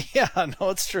 Yeah, no,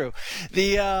 it's true.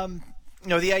 The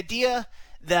the idea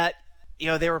that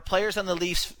there were players on the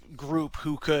Leafs group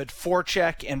who could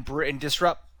forecheck and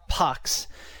disrupt pucks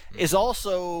is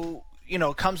also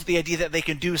comes with the idea that they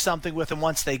can do something with him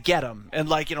once they get him. And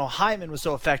Hyman was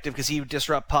so effective because he would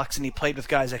disrupt pucks and he played with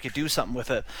guys that could do something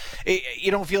with it.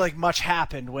 You don't feel like much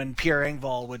happened when Pierre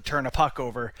Engvall would turn a puck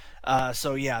over.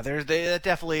 That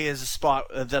definitely is a spot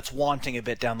that's wanting a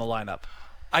bit down the lineup.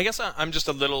 I guess I'm just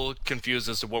a little confused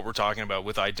as to what we're talking about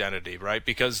with identity, right?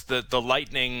 Because the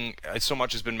Lightning, so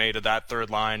much has been made of that third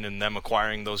line and them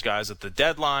acquiring those guys at the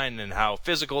deadline and how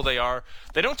physical they are.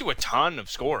 They don't do a ton of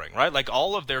scoring, right? Like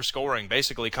all of their scoring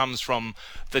basically comes from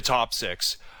the top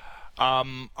six.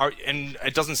 And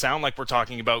it doesn't sound like we're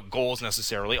talking about goals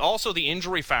necessarily. Also, the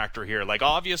injury factor here. Like,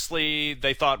 obviously,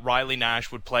 they thought Riley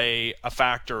Nash would play a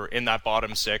factor in that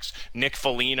bottom six. Nick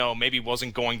Foligno maybe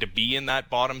wasn't going to be in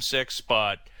that bottom six,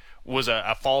 but was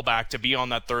a fallback to be on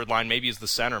that third line, maybe as the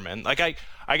centerman. Like,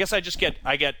 I guess I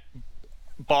get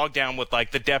bogged down with,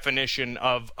 like, the definition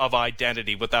of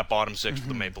identity with that bottom six of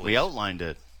the Maple Leafs. We outlined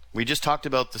it. We just talked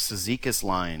about the Cizikas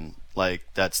line. Like,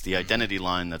 that's the identity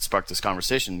line that sparked this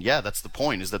conversation. Yeah, that's the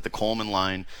point, is that the Coleman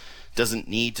line doesn't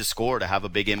need to score to have a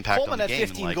big impact on the game. Coleman had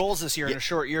 15 goals this year in a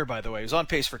short year, by the way. He was on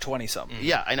pace for 20-something.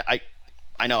 Yeah,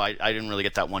 I know. I didn't really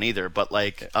get that one either. But,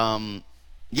 it's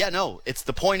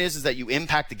the point is that you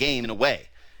impact the game in a way.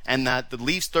 And that the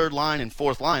Leafs' third line and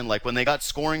fourth line, like, when they got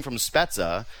scoring from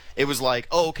Spezza, it was like,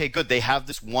 oh, okay, good. They have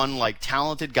this one, like,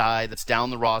 talented guy that's down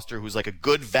the roster who's, like, a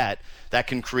good vet that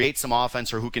can create some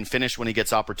offense or who can finish when he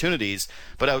gets opportunities.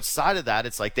 But outside of that,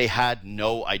 it's like they had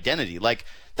no identity. Like,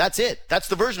 that's it. That's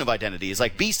the version of identity, is,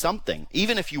 like, be something.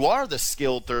 Even if you are the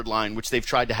skilled third line, which they've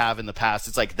tried to have in the past,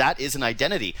 it's like that is an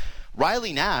identity.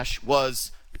 Riley Nash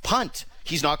was punt.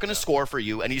 He's not going to score for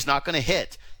you, and he's not going to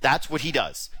hit. That's what he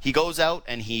does. He goes out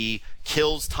and he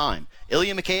kills time.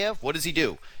 Ilya Mikheyev, what does he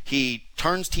do? He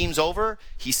turns teams over.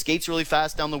 He skates really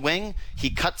fast down the wing.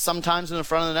 He cuts sometimes in the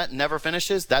front of the net and never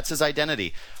finishes. That's his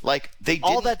identity. Like,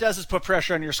 all that does is put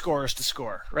pressure on your scorers to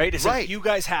score, right? It's right. Like, you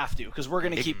guys have to, because we're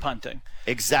going to keep punting.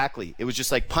 Exactly. It was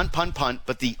just like punt, punt, punt.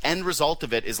 But the end result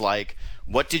of it is like,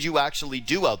 what did you actually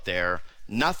do out there?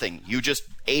 Nothing. You just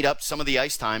ate up some of the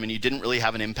ice time and you didn't really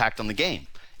have an impact on the game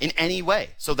in any way.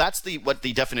 So that's what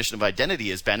the definition of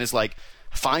identity is, Ben, is like,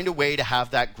 find a way to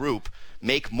have that group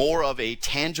make more of a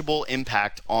tangible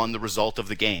impact on the result of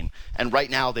the game. And right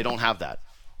now, they don't have that.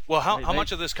 Well, how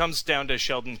much of this comes down to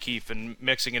Sheldon Keefe and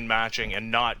mixing and matching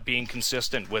and not being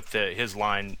consistent with his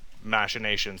line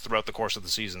machinations throughout the course of the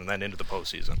season and then into the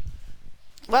postseason?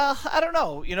 Well, I don't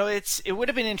know. It would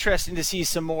have been interesting to see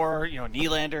some more,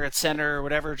 Nylander at center or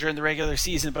whatever during the regular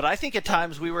season. But I think at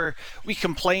times we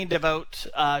complained about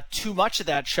too much of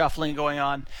that shuffling going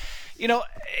on.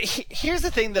 Here's the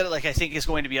thing that, like, I think is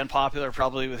going to be unpopular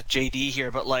probably with JD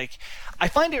here, but, like, I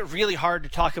find it really hard to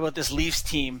talk about this Leafs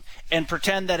team and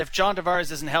pretend that if John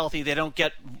Tavares isn't healthy, they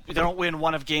don't win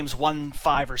one of games 1,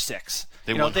 5, or 6.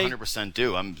 They 100%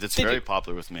 do. That's very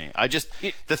popular with me.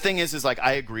 The thing is like,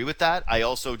 I agree with that. I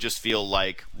also just feel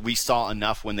like we saw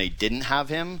enough when they didn't have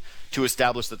him to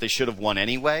establish that they should have won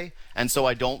anyway. And so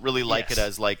I don't really like it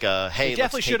as like hey, they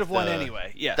definitely should have won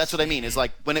anyway. Yes. That's what I mean. Is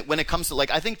like when it comes to, like,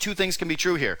 I think two things can be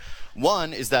true here.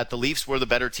 One is that the Leafs were the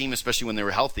better team, especially when they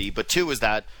were healthy. But two is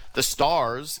that the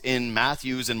stars in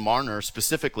Matthews and Marner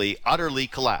specifically utterly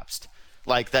collapsed.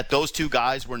 Like, that those two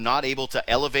guys were not able to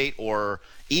elevate or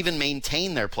even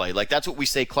maintain their play. Like, that's what we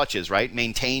say clutch is, right?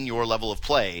 Maintain your level of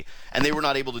play. And they were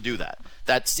not able to do that.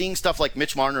 That seeing stuff like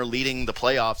Mitch Marner leading the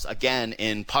playoffs again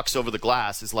in pucks over the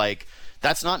glass is like,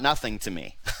 that's not nothing to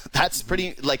me. That's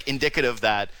pretty, like, indicative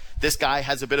that this guy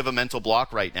has a bit of a mental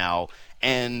block right now.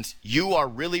 And you are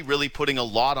really, really putting a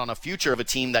lot on a future of a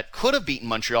team that could have beaten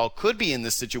Montreal, could be in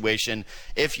this situation,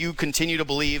 if you continue to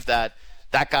believe that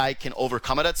that guy can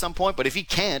overcome it at some point. But if he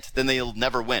can't, then they'll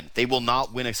never win. They will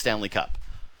not win a Stanley Cup.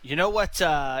 You know what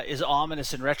is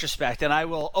ominous in retrospect, and I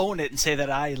will own it and say that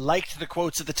I liked the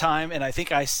quotes at the time, and I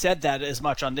think I said that as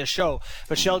much on this show,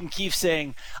 but Sheldon Keefe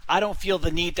saying, I don't feel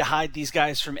the need to hide these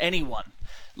guys from anyone,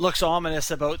 looks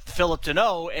ominous about Philip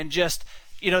Deneau, and just,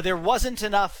 there wasn't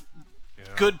enough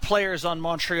good players on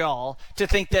Montreal to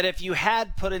think that if you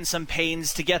had put in some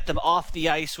pains to get them off the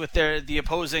ice with the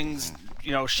opposing's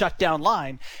shut down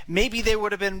line, maybe they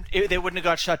wouldn't have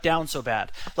got shut down so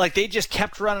bad. Like, they just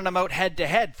kept running them out head to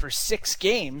head for 7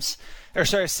 games,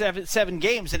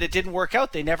 and it didn't work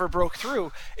out. They never broke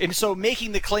through. And so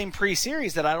making the claim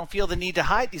pre-series that I don't feel the need to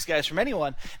hide these guys from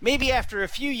anyone, maybe after a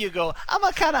few you go, I'm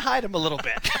going to kind of hide them a little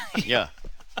bit. Yeah.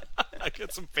 I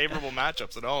get some favorable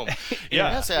matchups at home.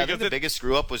 I think the biggest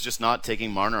screw-up was just not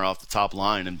taking Marner off the top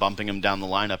line and bumping him down the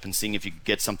lineup and seeing if you could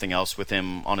get something else with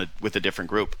him with a different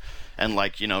group. And,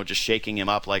 like, just shaking him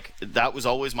up. Like, that was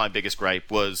always my biggest gripe,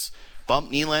 was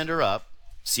bump Nylander up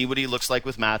see what he looks like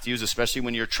with Matthews, especially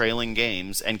when you're trailing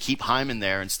games, and keep Hyman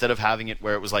there instead of having it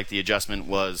where it was like the adjustment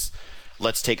was,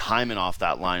 let's take Hyman off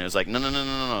that line. It was like,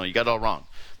 no, you got it all wrong.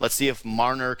 Let's see if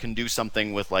Marner can do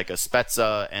something with like a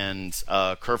Spezza and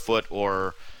Kerfoot,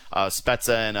 or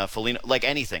Spezza and a Foligno, like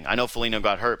anything. I know Foligno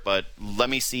got hurt, but let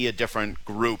me see a different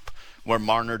group where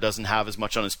Marner doesn't have as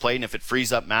much on his plate. And if it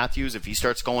frees up Matthews, if he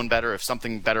starts going better, if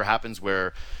something better happens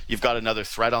where you've got another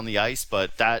threat on the ice,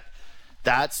 but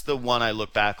that's the one I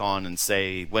look back on and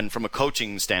say, when from a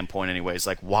coaching standpoint anyways,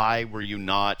 like, why were you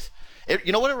not...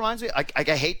 you know what it reminds me? I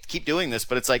hate to keep doing this,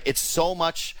 but it's like, it's so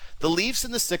much... The Leafs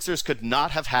and the Sixers could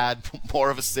not have had more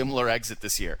of a similar exit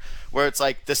this year, where it's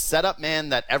like the setup man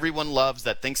that everyone loves,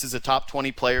 that thinks is a top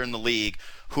 20 player in the league,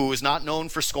 who is not known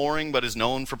for scoring but is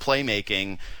known for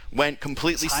playmaking, went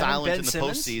completely silent in the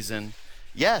postseason.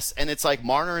 Yes, and it's like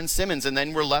Marner and Simmons, and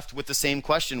then we're left with the same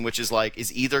question, which is like,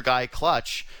 is either guy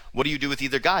clutch? What do you do with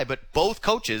either guy? But both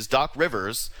coaches, Doc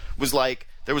Rivers, was like,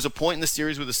 there was a point in the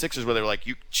series with the Sixers where they were like,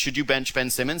 should you bench Ben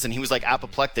Simmons? And he was like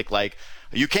apoplectic, like,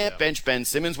 you can't bench Ben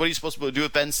Simmons. What are you supposed to do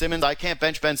with Ben Simmons? I can't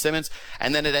bench Ben Simmons.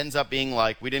 And then it ends up being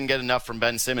like, we didn't get enough from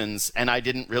Ben Simmons, and I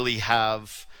didn't really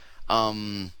have...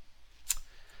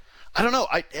 I don't know.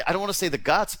 I don't want to say the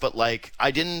guts, but like,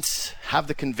 I didn't have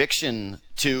the conviction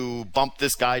to bump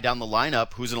this guy down the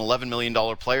lineup who's an $11 million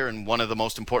player and one of the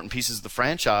most important pieces of the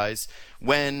franchise,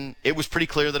 when it was pretty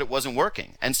clear that it wasn't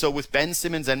working. And so with Ben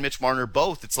Simmons and Mitch Marner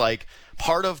both, it's like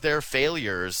part of their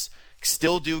failures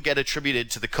still do get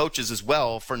attributed to the coaches as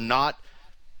well for not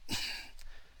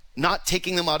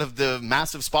taking them out of the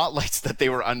massive spotlights that they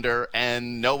were under,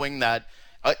 and knowing that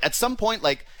at some point,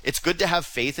 like, it's good to have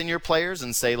faith in your players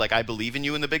and say, like, I believe in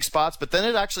you in the big spots, but then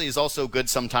it actually is also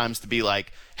good sometimes to be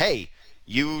like, hey,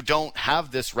 you don't have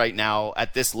this right now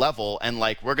at this level, and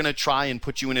like, we're going to try and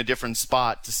put you in a different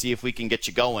spot to see if we can get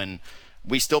you going.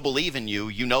 We still believe in you.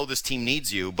 You know this team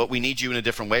needs you, but we need you in a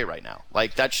different way right now.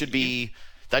 Like, that should be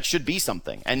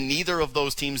something. And neither of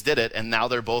those teams did it, and now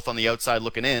they're both on the outside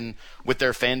looking in with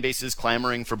their fan bases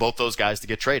clamoring for both those guys to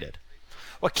get traded.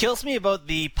 What kills me about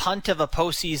the punt of a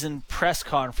postseason press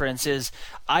conference is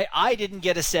I didn't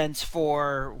get a sense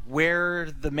for where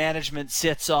the management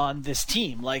sits on this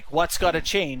team. Like, what's got to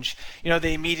change? You know,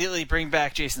 they immediately bring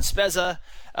back Jason Spezza.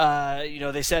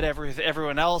 They said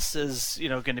everyone else is,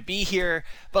 going to be here.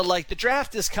 But, like, the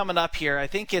draft is coming up here. I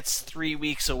think it's 3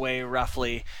 weeks away,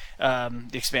 roughly,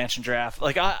 the expansion draft.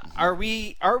 Like, are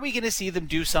we going to see them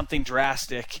do something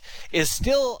drastic? Is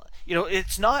still...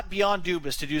 it's not beyond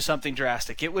Dubas to do something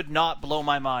drastic. It would not blow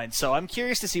my mind. So I'm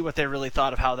curious to see what they really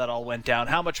thought of how that all went down,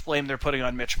 how much blame they're putting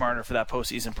on Mitch Marner for that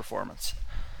postseason performance.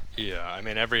 Yeah, I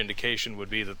mean, every indication would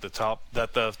be that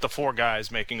the four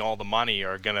guys making all the money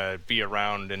are going to be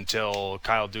around until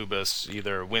Kyle Dubas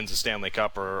either wins a Stanley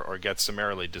Cup or gets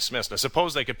summarily dismissed. I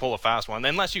suppose they could pull a fast one,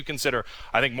 unless you consider,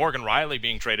 I think Morgan Riley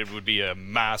being traded would be a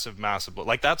massive,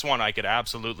 like, that's one I could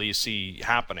absolutely see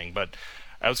happening, but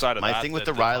outside of that, my thing with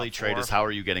the Riley trade is, how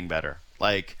are you getting better?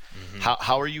 Like,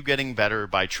 how are you getting better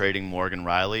by trading Morgan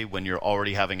Riley when you're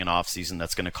already having an offseason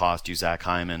that's going to cost you Zach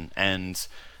Hyman? And,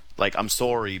 like, I'm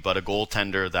sorry, but a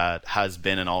goaltender that has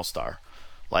been an all-star.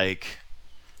 Like,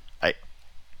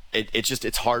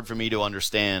 it's hard for me to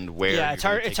understand where. Yeah,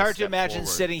 it's hard to imagine forward.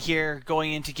 Sitting here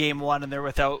going into game one and they're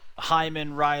without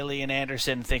Hyman, Riley, and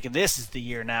Anderson, thinking this is the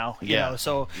year now. But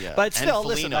still, and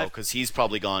Foligno, because he's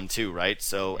probably gone too, right?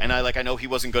 So, and I know he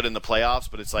wasn't good in the playoffs,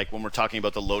 but it's like when we're talking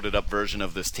about the loaded up version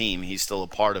of this team, he's still a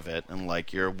part of it, and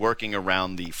like, you're working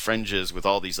around the fringes with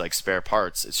all these like spare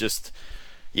parts. It's just,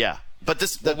 yeah. But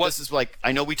this is like,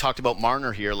 I know we talked about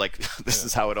Marner here, like this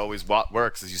is how it always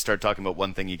works, as you start talking about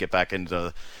one thing, you get back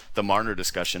into the Marner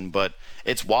discussion. But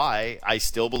it's why I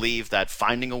still believe that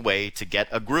finding a way to get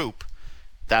a group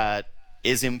that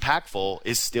is impactful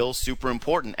is still super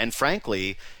important. And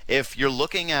frankly, if you're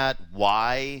looking at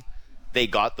why they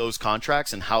got those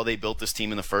contracts and how they built this team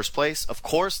in the first place, of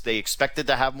course they expected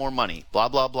to have more money, blah,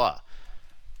 blah, blah.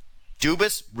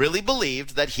 Dubas really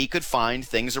believed that he could find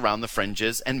things around the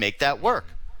fringes and make that work,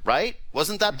 right?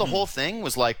 Wasn't that the whole thing?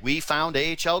 Was like, we found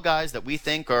AHL guys that we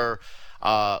think are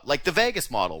like the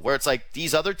Vegas model, where it's like,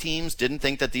 these other teams didn't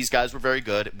think that these guys were very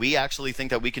good. We actually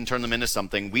think that we can turn them into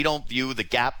something. We don't view the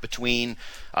gap between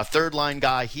a third-line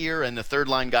guy here and a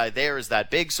third-line guy there as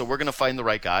that big, so we're going to find the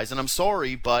right guys. And I'm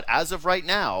sorry, but as of right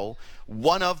now,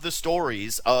 one of the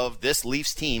stories of this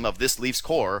Leafs team, of this Leafs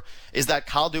core, is that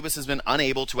Kyle Dubas has been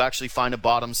unable to actually find a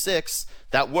bottom six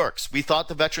that works. We thought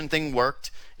the veteran thing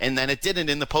worked, and then it didn't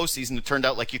in the postseason. It turned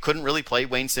out like you couldn't really play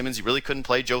Wayne Simmons, you really couldn't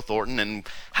play Joe Thornton, and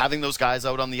having those guys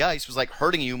out on the ice was like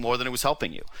hurting you more than it was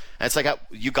helping you. And it's like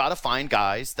you got to find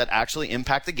guys that actually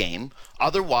impact the game.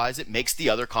 Otherwise, it makes the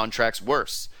other contracts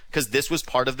worse, because this was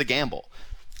part of the gamble.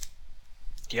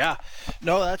 Yeah,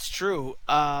 no, that's true.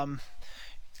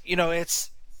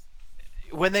 It's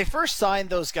when they first signed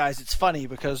those guys, it's funny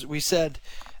because we said,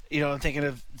 I'm thinking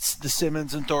of the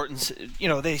Simmons and Thorntons,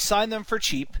 they signed them for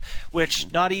cheap,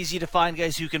 which not easy to find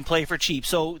guys who can play for cheap.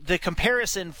 So the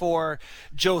comparison for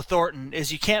Joe Thornton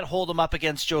is you can't hold him up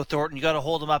against Joe Thornton. You got to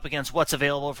hold him up against what's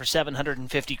available for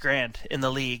 $750,000 in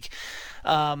the league.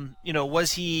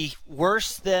 Was he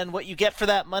worse than what you get for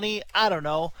that money? I don't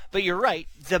know. But you're right.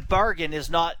 The bargain is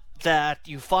not that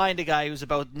you find a guy who's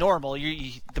about normal.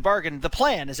 The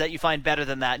plan is that you find better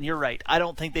than that, and you're right. I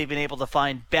don't think they've been able to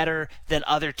find better than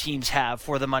other teams have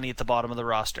for the money at the bottom of the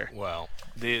roster. Well,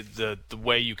 the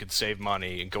way you could save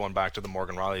money, and going back to the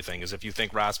Morgan Rielly thing, is if you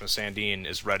think Rasmus Sandin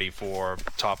is ready for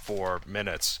top 4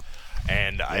 minutes.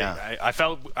 And yeah. I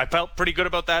felt pretty good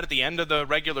about that at the end of the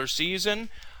regular season.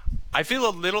 I feel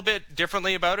a little bit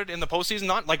differently about it in the postseason,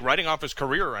 not like writing off his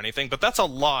career or anything, but that's a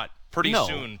lot pretty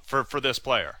soon for this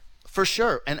player. For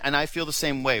sure. And I feel the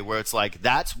same way, where it's like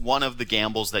that's one of the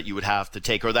gambles that you would have to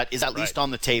take, or that is at least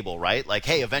on the table, right? Like,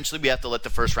 hey, eventually we have to let the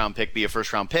first-round pick be a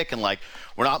first-round pick, and like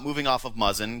we're not moving off of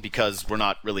Muzzin because we're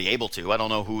not really able to. I don't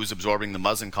know who's absorbing the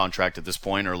Muzzin contract at this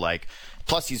point, or like,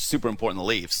 plus he's super important in the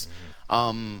Leafs.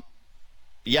 Mm-hmm.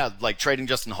 Yeah, like trading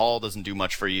Justin Hall doesn't do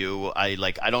much for you. I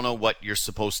don't know what you're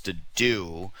supposed to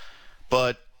do,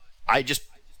 but I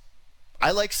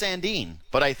like Sandin,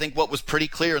 but I think what was pretty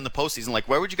clear in the postseason, like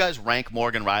where would you guys rank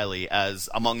Morgan Rielly as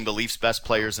among the Leafs' best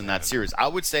players in that series? I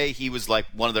would say he was like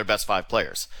one of their best 5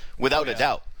 players, without a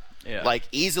doubt. Yeah. Like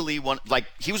easily one, like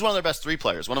he was one of their best 3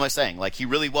 players. What am I saying? Like he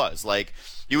really was. Like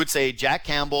you would say Jack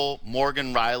Campbell,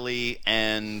 Morgan Rielly,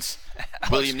 and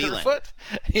William Nylander.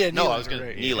 Yeah, no, I was going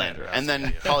to Nylander, and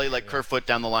then probably like Kerfoot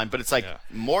down the line. But it's like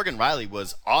Morgan Rielly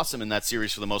was awesome in that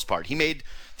series for the most part. He made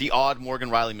the odd Morgan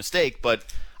Rielly mistake, but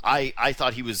I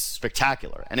thought he was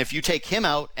spectacular. And if you take him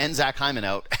out and Zach Hyman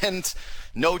out and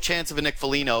no chance of a Nick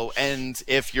Foligno, and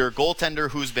if your goaltender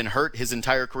who's been hurt his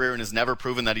entire career and has never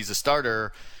proven that he's a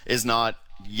starter is not,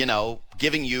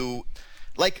 giving you...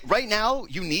 Like, right now,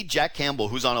 you need Jack Campbell,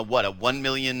 who's on a $1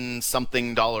 million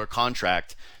something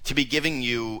contract, to be giving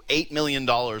you $8 million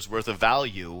worth of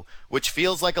value, which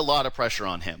feels like a lot of pressure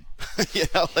on him.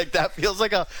 That feels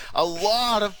like a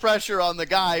lot of pressure on the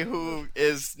guy who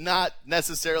is not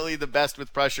necessarily the best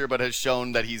with pressure, but has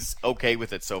shown that he's okay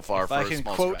with it so far. If I can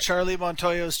quote Charlie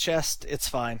Montoyo's chest, it's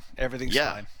fine. Everything's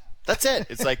fine. That's it.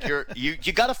 It's like you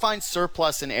got to find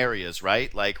surplus in areas,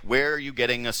 right? Like where are you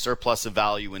getting a surplus of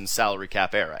value in salary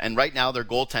cap era? And right now their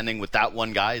goaltending with that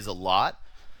one guy is a lot.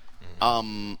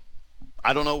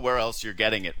 I don't know where else you're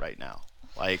getting it right now.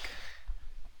 Like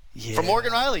for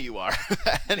Morgan Rielly you are.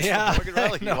 And for Morgan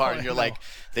Rielly you are, and you're like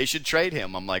they should trade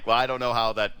him. I'm like, well, I don't know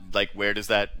how that, like, where does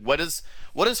that, what does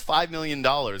 $5 million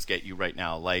get you right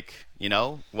now? Like,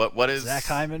 what is Zach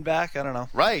Hyman back? I don't know.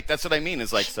 Right, that's what I mean.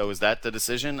 Is like, so is that the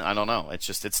decision? I don't know.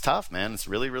 It's tough, man. It's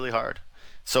really, really hard.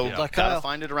 So you gotta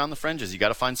find it around the fringes. You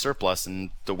gotta find surplus,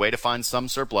 and the way to find some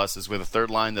surplus is with a third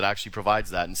line that actually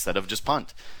provides that instead of just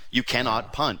punt. You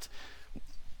cannot punt.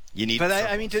 You need. But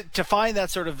I mean, to find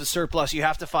that sort of the surplus, you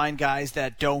have to find guys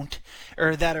that don't,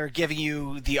 or that are giving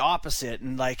you the opposite.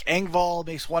 And like Engvall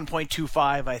makes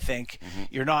 1.25, I think. Mm-hmm.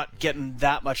 You're not getting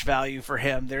that much value for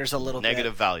him. There's a little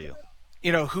negative value.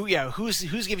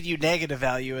 Who's giving you negative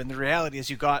value? And the reality is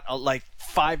you got like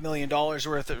 $5 million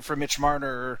worth for Mitch Marner,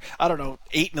 or I don't know,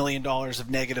 $8 million of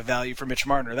negative value for Mitch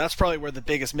Marner. That's probably where the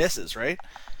biggest miss is, right?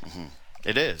 Mm-hmm.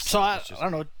 It is. So I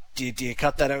don't know. Do you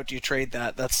cut that out? Do you trade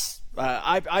that? That's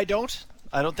I don't.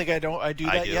 I don't think I do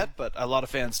that yet, but a lot of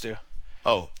fans do.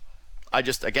 Oh, I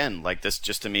just, again, like this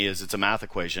just to me is it's a math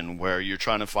equation where you're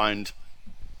trying to find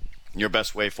your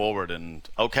best way forward, and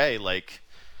okay, like.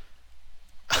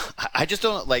 I just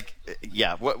don't like.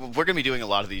 Yeah, we're going to be doing a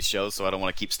lot of these shows, so I don't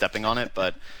want to keep stepping on it.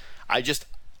 But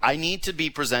I need to be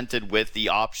presented with the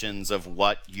options of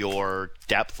what your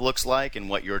depth looks like and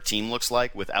what your team looks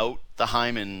like without the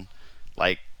Hyman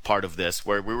like part of this,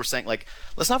 where we were saying, like,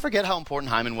 let's not forget how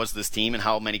important Hyman was to this team and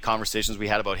how many conversations we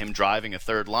had about him driving a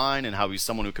third line and how he's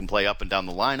someone who can play up and down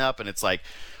the lineup. And it's like,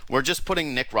 we're just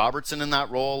putting Nick Robertson in that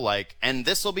role, like, and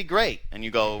this will be great. And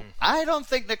you go, I don't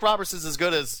think Nick Robertson is as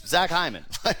good as Zach Hyman.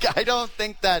 Like, I don't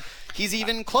think that he's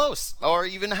even close or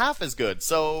even half as good.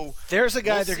 So there's a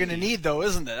guy they're going to need, though,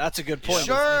 isn't it? That's a good point.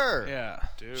 Sure. Yeah.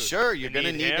 Dude, sure, you're going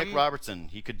to need him. Nick Robertson.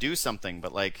 He could do something,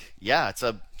 but, like, I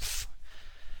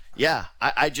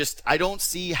don't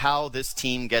see how this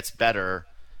team gets better.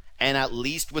 And at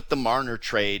least with the Marner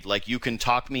trade, like, you can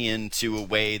talk me into a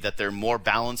way that they're more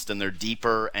balanced and they're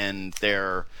deeper and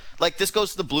they're like, this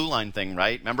goes to the blue line thing,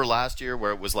 right? Remember last year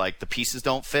where it was like the pieces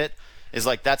don't fit? Is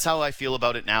like, that's how I feel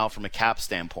about it now from a cap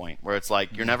standpoint, where it's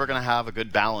like, you're never going to have a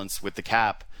good balance with the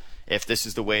cap if this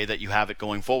is the way that you have it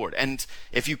going forward. And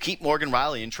if you keep Morgan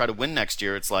Rielly and try to win next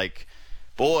year, it's like,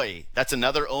 boy, that's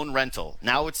another own rental.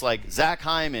 Now it's like Zach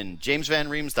Hyman, James Van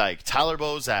Riemsdyk, Tyler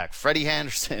Bozak, Freddie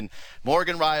Henderson,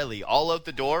 Morgan Rielly, all out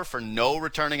the door for no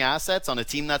returning assets on a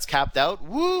team that's capped out.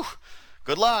 Woo!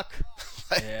 Good luck.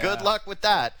 Good luck with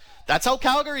that. That's how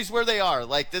Calgary's where they are.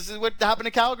 Like, this is what happened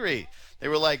to Calgary. They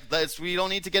were like, we don't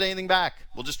need to get anything back.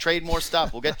 We'll just trade more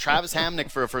stuff. We'll get Travis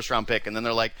Hamnick for a first-round pick. And then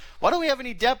they're like, why don't we have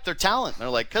any depth or talent? And they're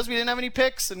like, because we didn't have any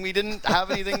picks and we didn't have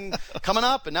anything coming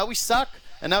up, and now we suck.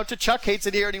 And now Chuck hates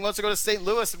it here, and he wants to go to St.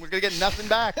 Louis, and we're going to get nothing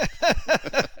back.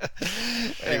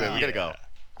 Anyway, we got to go.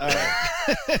 All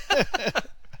right.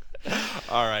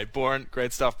 All right, Bourne,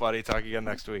 great stuff, buddy. Talk again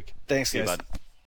next week. Thanks, See you, guys. bud.